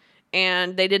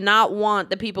 And they did not want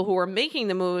the people who were making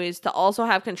the movies to also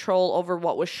have control over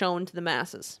what was shown to the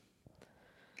masses.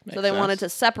 Makes so they sense. wanted to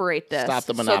separate this. Stop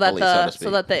the monopoly,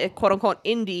 so that the quote-unquote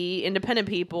independent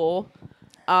people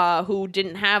who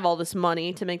didn't have all this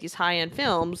money to make these high-end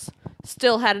films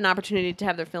still had an opportunity to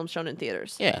have their films shown in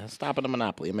theaters. Yeah, stopping the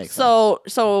monopoly. It makes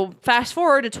sense. So fast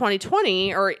forward to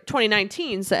 2020, or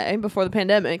 2019, say, before the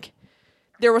pandemic,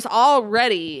 there was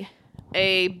already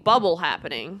a bubble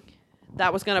happening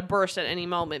that was going to burst at any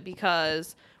moment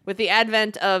because with the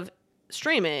advent of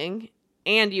streaming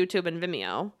and YouTube and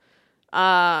Vimeo,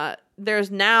 there's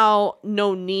now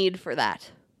no need for that.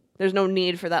 There's no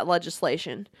need for that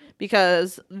legislation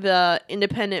because the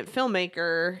independent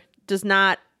filmmaker does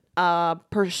not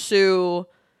pursue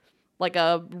like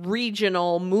a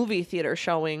regional movie theater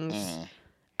showings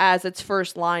as its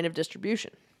first line of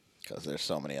distribution. Because there's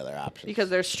so many other options. Because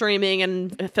there's streaming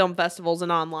and film festivals and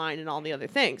online and all the other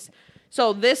things.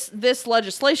 So this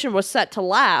legislation was set to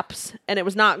lapse, and it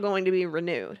was not going to be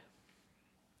renewed,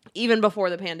 even before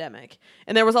the pandemic.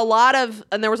 And there was a lot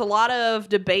of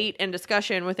debate and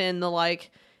discussion within the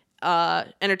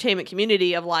entertainment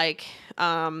community of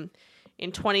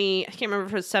in 20, I can't remember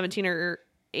if it was 17 or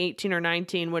 18 or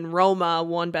 19 when Roma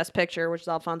won Best Picture, which is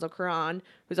Alfonso Cuarón,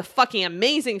 who's a fucking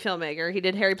amazing filmmaker. He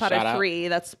did Harry Potter 3,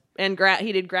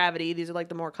 he did Gravity. These are like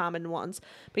the more common ones.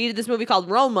 But he did this movie called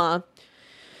Roma.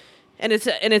 And it's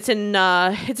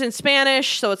in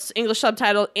Spanish, so it's English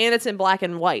subtitle, and it's in black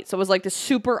and white. So it was like this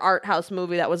super art house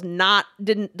movie that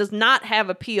does not have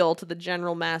appeal to the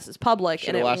general masses public.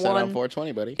 Should have watched that on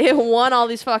 420, buddy. It won all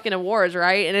these fucking awards,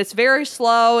 right? And it's very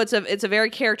slow. It's a very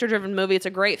character driven movie. It's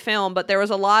a great film, but there was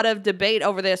a lot of debate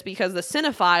over this because the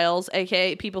cinephiles,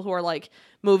 aka people who are like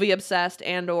movie obsessed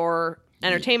and or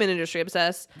entertainment industry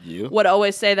obsessed, would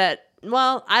always say that.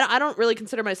 Well, I don't really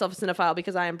consider myself a cinephile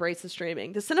because I embrace the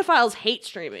streaming. The cinephiles hate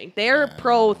streaming. They're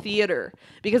pro theater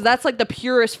because that's like the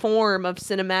purest form of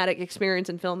cinematic experience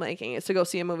in filmmaking is to go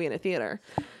see a movie in a theater.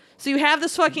 So you have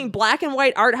this fucking black and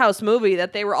white art house movie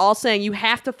that they were all saying you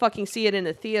have to fucking see it in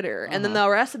a theater. And then the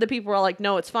rest of the people were like,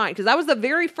 no, it's fine. Because that was the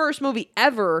very first movie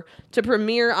ever to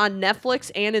premiere on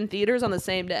Netflix and in theaters on the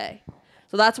same day.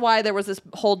 So that's why there was this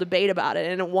whole debate about it,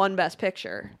 and it won Best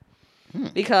Picture.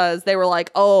 Because they were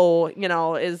like, oh,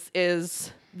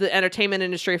 is the entertainment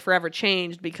industry forever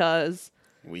changed because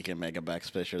we can make a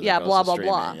Best Picture. Yeah, blah blah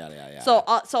blah. Yada, yada,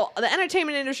 yada. So the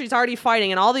entertainment industry is already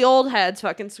fighting, and all the old heads,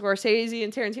 fucking Scorsese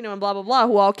and Tarantino and blah blah blah,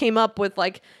 who all came up with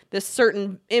like this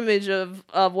certain image of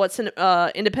what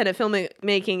independent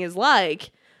filmmaking is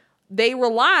like. They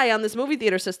rely on this movie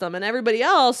theater system, and everybody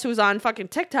else who's on fucking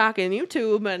TikTok and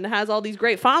YouTube and has all these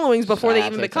great followings before they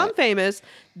even become famous,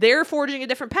 they're forging a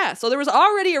different path. So there was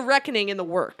already a reckoning in the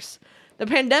works. The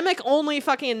pandemic only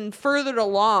fucking furthered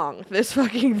along this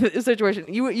fucking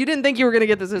situation. You didn't think you were going to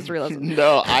get this history lesson.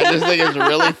 No, I just think it's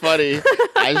really funny.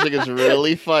 I just think it's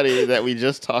really funny that we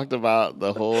just talked about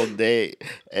the whole date.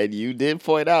 And you did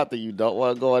point out that you don't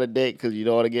want to go on a date because you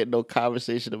don't want to get no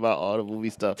conversation about all the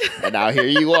movie stuff. And now here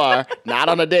you are, not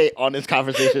on a date, on this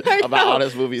conversation about all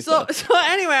this movie stuff. So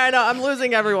anyway, I know I'm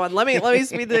losing everyone. Let me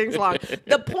speed things along.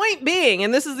 The point being,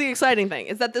 and this is the exciting thing,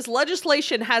 is that this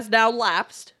legislation has now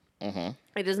lapsed.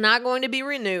 It is not going to be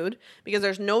renewed because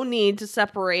there's no need to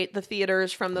separate the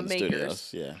theaters from the makers.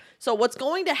 Studios, yeah. So what's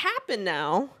going to happen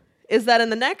now is that in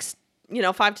the next,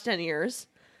 5 to 10 years,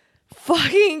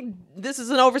 this is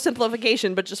an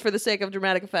oversimplification, but just for the sake of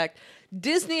dramatic effect,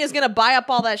 Disney is going to buy up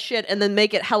all that shit and then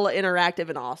make it hella interactive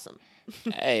and awesome.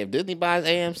 Hey, if Disney buys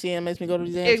AMC and makes me go to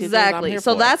these AMC exactly. things,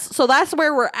 So that's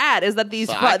where we're at, is that these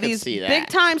big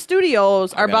time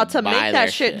studios are about to make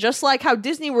that shit just like how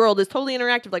Disney World is totally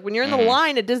interactive. Like when you're in the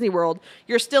line at Disney World,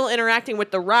 you're still interacting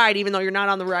with the ride even though you're not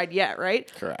on the ride yet,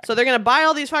 right? Correct. So they're gonna buy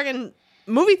all these fucking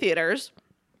movie theaters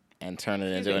and turn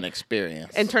it into an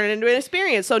experience.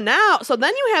 So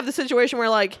then you have the situation where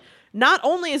like not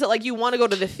only is it like you want to go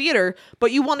to the theater,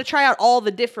 but you want to try out all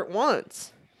the different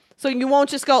ones. So you won't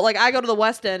just go, like, I go to the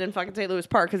West End in fucking St. Louis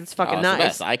Park because it's fucking nice.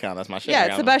 It's the best Icon. That's my shit. Yeah,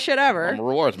 it's the best shit ever. I'm a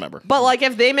rewards member. But, like,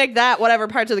 if they make that whatever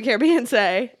Parts of the Caribbean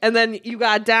say, and then you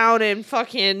got down in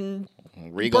fucking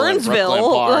Regal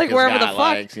Burnsville, Park like, wherever the fuck.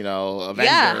 Like,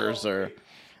 Avengers or...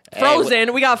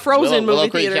 Frozen. We got Frozen Willow movie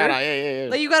Creek, theater. shout out. Yeah.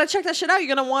 Like, you gotta check that shit out.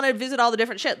 You're gonna want to visit all the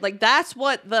different shit. Like, that's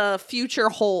what the future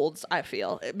holds, I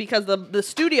feel. Because the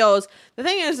studios, the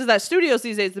thing is that studios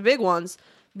these days, the big ones,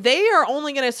 they are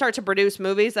only gonna start to produce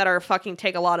movies that are fucking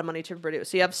take a lot of money to produce.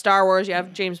 So you have Star Wars, you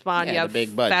have James Bond, you have big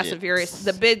Fast and Furious,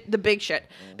 the big shit.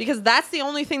 Because that's the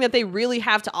only thing that they really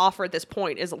have to offer at this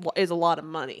point is a lot of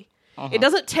money. It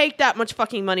doesn't take that much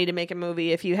fucking money to make a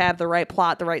movie if you have the right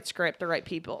plot, the right script, the right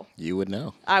people. You would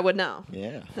know. I would know.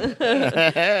 Yeah.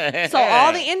 So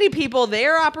all the indie people,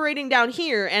 they're operating down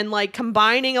here and like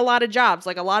combining a lot of jobs.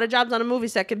 Like a lot of jobs on a movie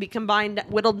set can be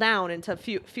whittled down into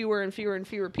fewer and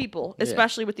fewer people,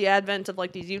 especially with the advent of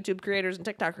like these YouTube creators and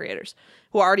TikTok creators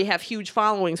who already have huge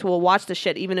followings who will watch the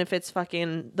shit even if it's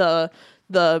fucking the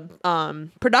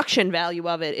production value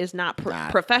of it is not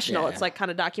professional. It's like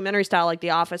kind of documentary style, like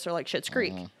The Office or like Schitt's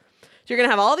Creek. So you're going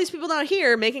to have all these people down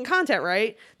here making content,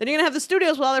 right? Then you're going to have the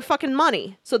studios with all their fucking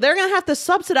money. So they're going to have to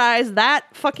subsidize that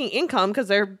fucking income because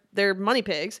they're money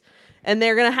pigs. And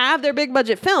they're going to have their big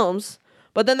budget films,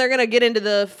 but then they're going to get into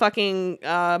the fucking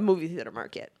movie theater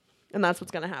market. And that's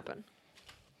what's going to happen.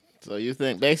 So you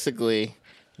think basically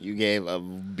you gave a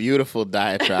beautiful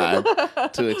diatribe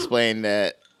to explain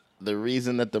that the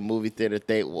reason that the movie theater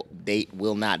date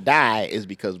will not die is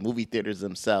because movie theaters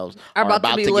themselves are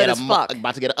about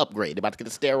to get an upgrade. They're about to get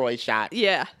a steroid shot.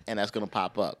 Yeah. And that's going to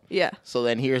pop up. Yeah. So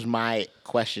then here's my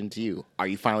question to you. Are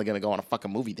you finally going to go on a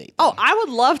fucking movie date? Oh, I would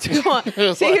love to go on.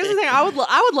 See, here's the thing. I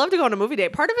would love to go on a movie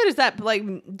date. Part of it is that like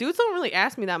dudes don't really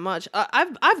ask me that much.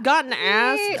 I've gotten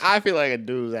asked. I feel like a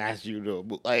dude's asked you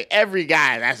to like every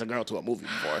guy has asked a girl to a movie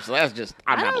before. So that's just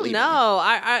I don't know.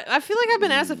 I feel like I've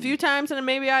been asked a few times and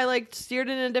maybe I like steered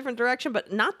it in a different direction,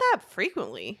 but not that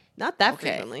frequently. Not that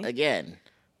frequently. Again,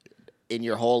 in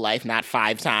your whole life, not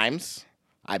 5 times.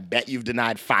 I bet you've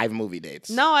denied 5 movie dates.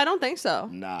 No, I don't think so.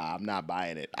 Nah, I'm not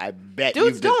buying it. I bet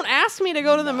dudes don't ask me to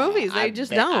go to the movies. They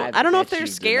just don't. I don't know if they're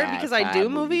scared because I do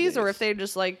movies or if they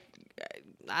just like.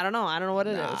 I don't know. I don't know what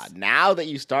it is. Now that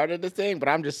you started the thing, but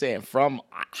I'm just saying from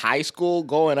high school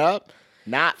going up.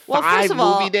 Not 5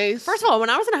 movie days. First of all, when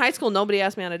I was in high school, nobody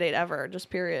asked me on a date ever. Just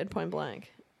period, point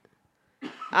blank.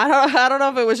 I don't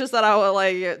know if it was just that I was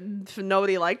like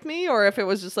nobody liked me, or if it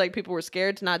was just like people were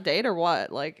scared to not date, or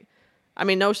what. Like, I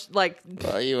mean,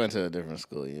 Well, you went to a different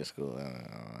school. Your school.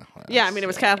 Yeah, I mean, it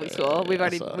was Catholic school. We've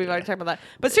already talked about that.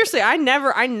 But seriously, I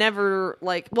never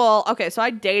like. Well, okay, so I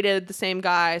dated the same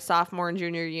guy sophomore and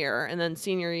junior year, and then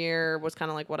senior year was kind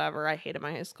of like whatever. I hated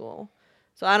my high school.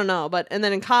 So I don't know, and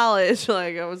then in college,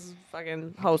 like I was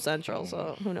fucking Ho Central,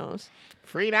 so who knows?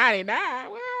 Free 99.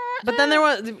 But then there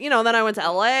was, then I went to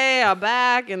LA, I'm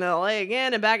back, and LA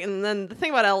again, and back, and then the thing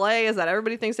about LA is that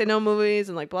everybody thinks they know movies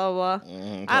and like blah blah blah.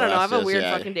 I don't know. I have a weird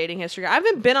fucking dating history. I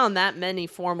haven't been on that many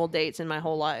formal dates in my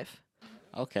whole life.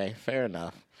 Okay, fair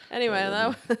enough.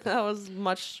 Anyway, that was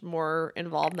much more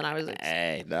involved than I was expecting.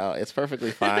 Hey, no, it's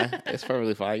perfectly fine. It's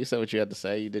perfectly fine. You said what you had to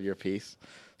say. You did your piece.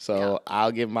 So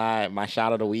I'll give my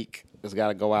shot of the week. It's got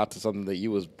to go out to something that you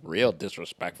was real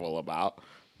disrespectful about.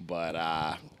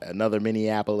 But another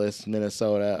Minneapolis,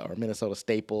 Minnesota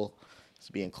staple is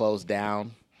being closed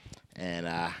down. And,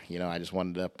 I just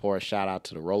wanted to pour a shout out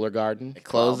to the Roller Garden. It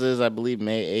closes, I believe,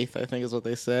 May 8th, I think is what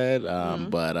they said.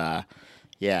 But,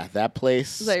 yeah, that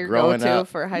place. Is that your growing go-to up,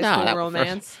 for high school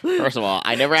romance? First of all,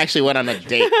 I never actually went on a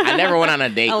date.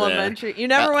 Elementary. You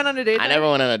never went on a date there? I never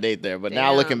went on a date there. But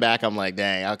now looking back, I'm like,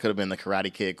 dang, I could have been the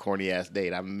Karate Kid corny-ass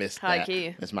date. I missed that.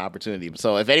 It's my opportunity.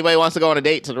 So if anybody wants to go on a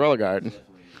date to the Roller Garden,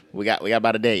 we got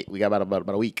about a date. We got about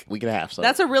a week and a half. So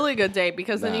that's a really good date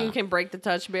because then you can break the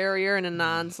touch barrier in a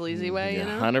non-sleazy way,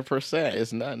 100%.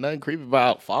 It's nothing creepy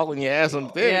about following your ass on the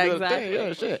thing. Yeah, exactly.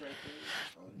 Yeah, shit.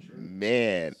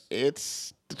 Man,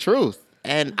 it's the truth.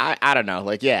 And I don't know,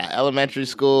 like, elementary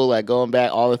school, like, going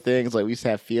back, all the things, like, we used to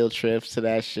have field trips to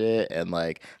that shit, and,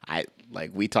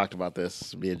 we talked about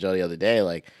this, me and Joe, the other day,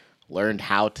 like, learned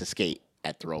how to skate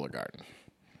at the Roller Garden.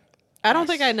 I don't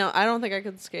think I know. I don't think I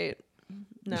could skate.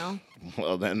 No.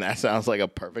 Well, then that sounds like a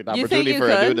perfect opportunity for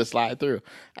a dude to slide through.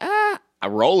 A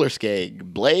roller skate,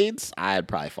 blades, I'd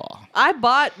probably fall. I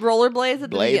bought rollerblades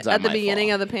at the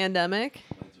beginning of the pandemic.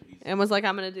 And was like,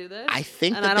 I'm going to do this. I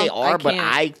think that they are, but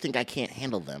I think I can't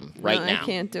handle them now. I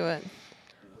can't do it.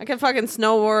 I can fucking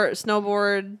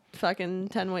snowboard fucking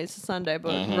 10 ways to Sunday,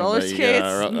 but roller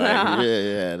skates, nah.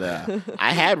 Yeah.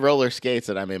 I had roller skates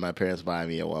that I made my parents buy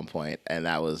me at one point, and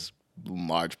that was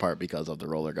large part because of the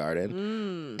Roller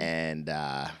Garden. And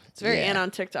it's very in on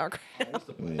TikTok.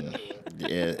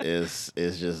 It's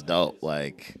just dope.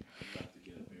 Like,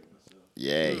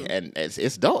 Yay. And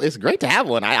it's dope. It's great to have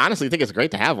one. I honestly think it's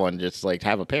great to have one. Just like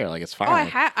have a pair. Like it's fine. Oh,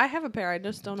 I have a pair. I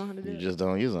just don't know how to do it. You just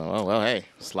don't use them. Oh, well, hey.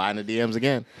 Slide in the DMs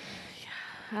again.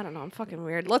 I don't know. I'm fucking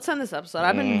weird. Let's end this episode.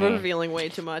 I've been revealing way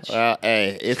too much. Well,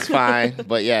 hey, it's fine.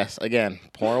 But yes, again,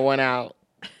 pour one out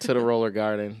to the roller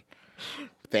garden.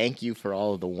 Thank you for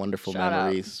all of the wonderful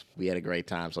memories. We had a great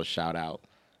time, so shout out.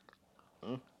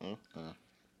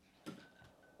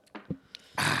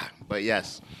 But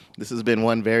yes, this has been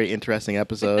one very interesting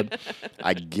episode.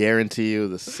 I guarantee you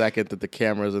the second that the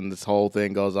cameras and this whole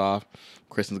thing goes off,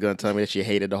 Kristen's going to tell me that she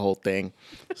hated the whole thing.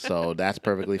 So that's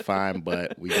perfectly fine.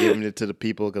 But we're giving it to the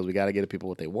people because we got to get the people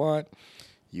what they want.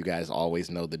 You guys always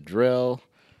know the drill.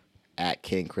 At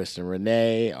King Kristen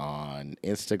Renee on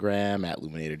Instagram, at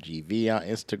LuminatorGV on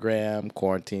Instagram,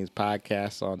 Quarantines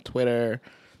Podcast on Twitter,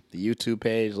 the YouTube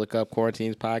page, look up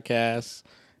Quarantines Podcast.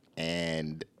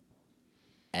 And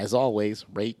as always,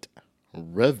 rate,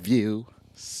 review,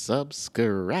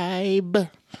 subscribe,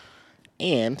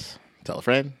 and tell a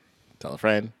friend, tell a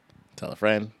friend, tell a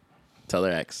friend, tell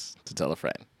their ex to tell a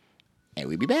friend. And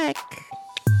we'll be back.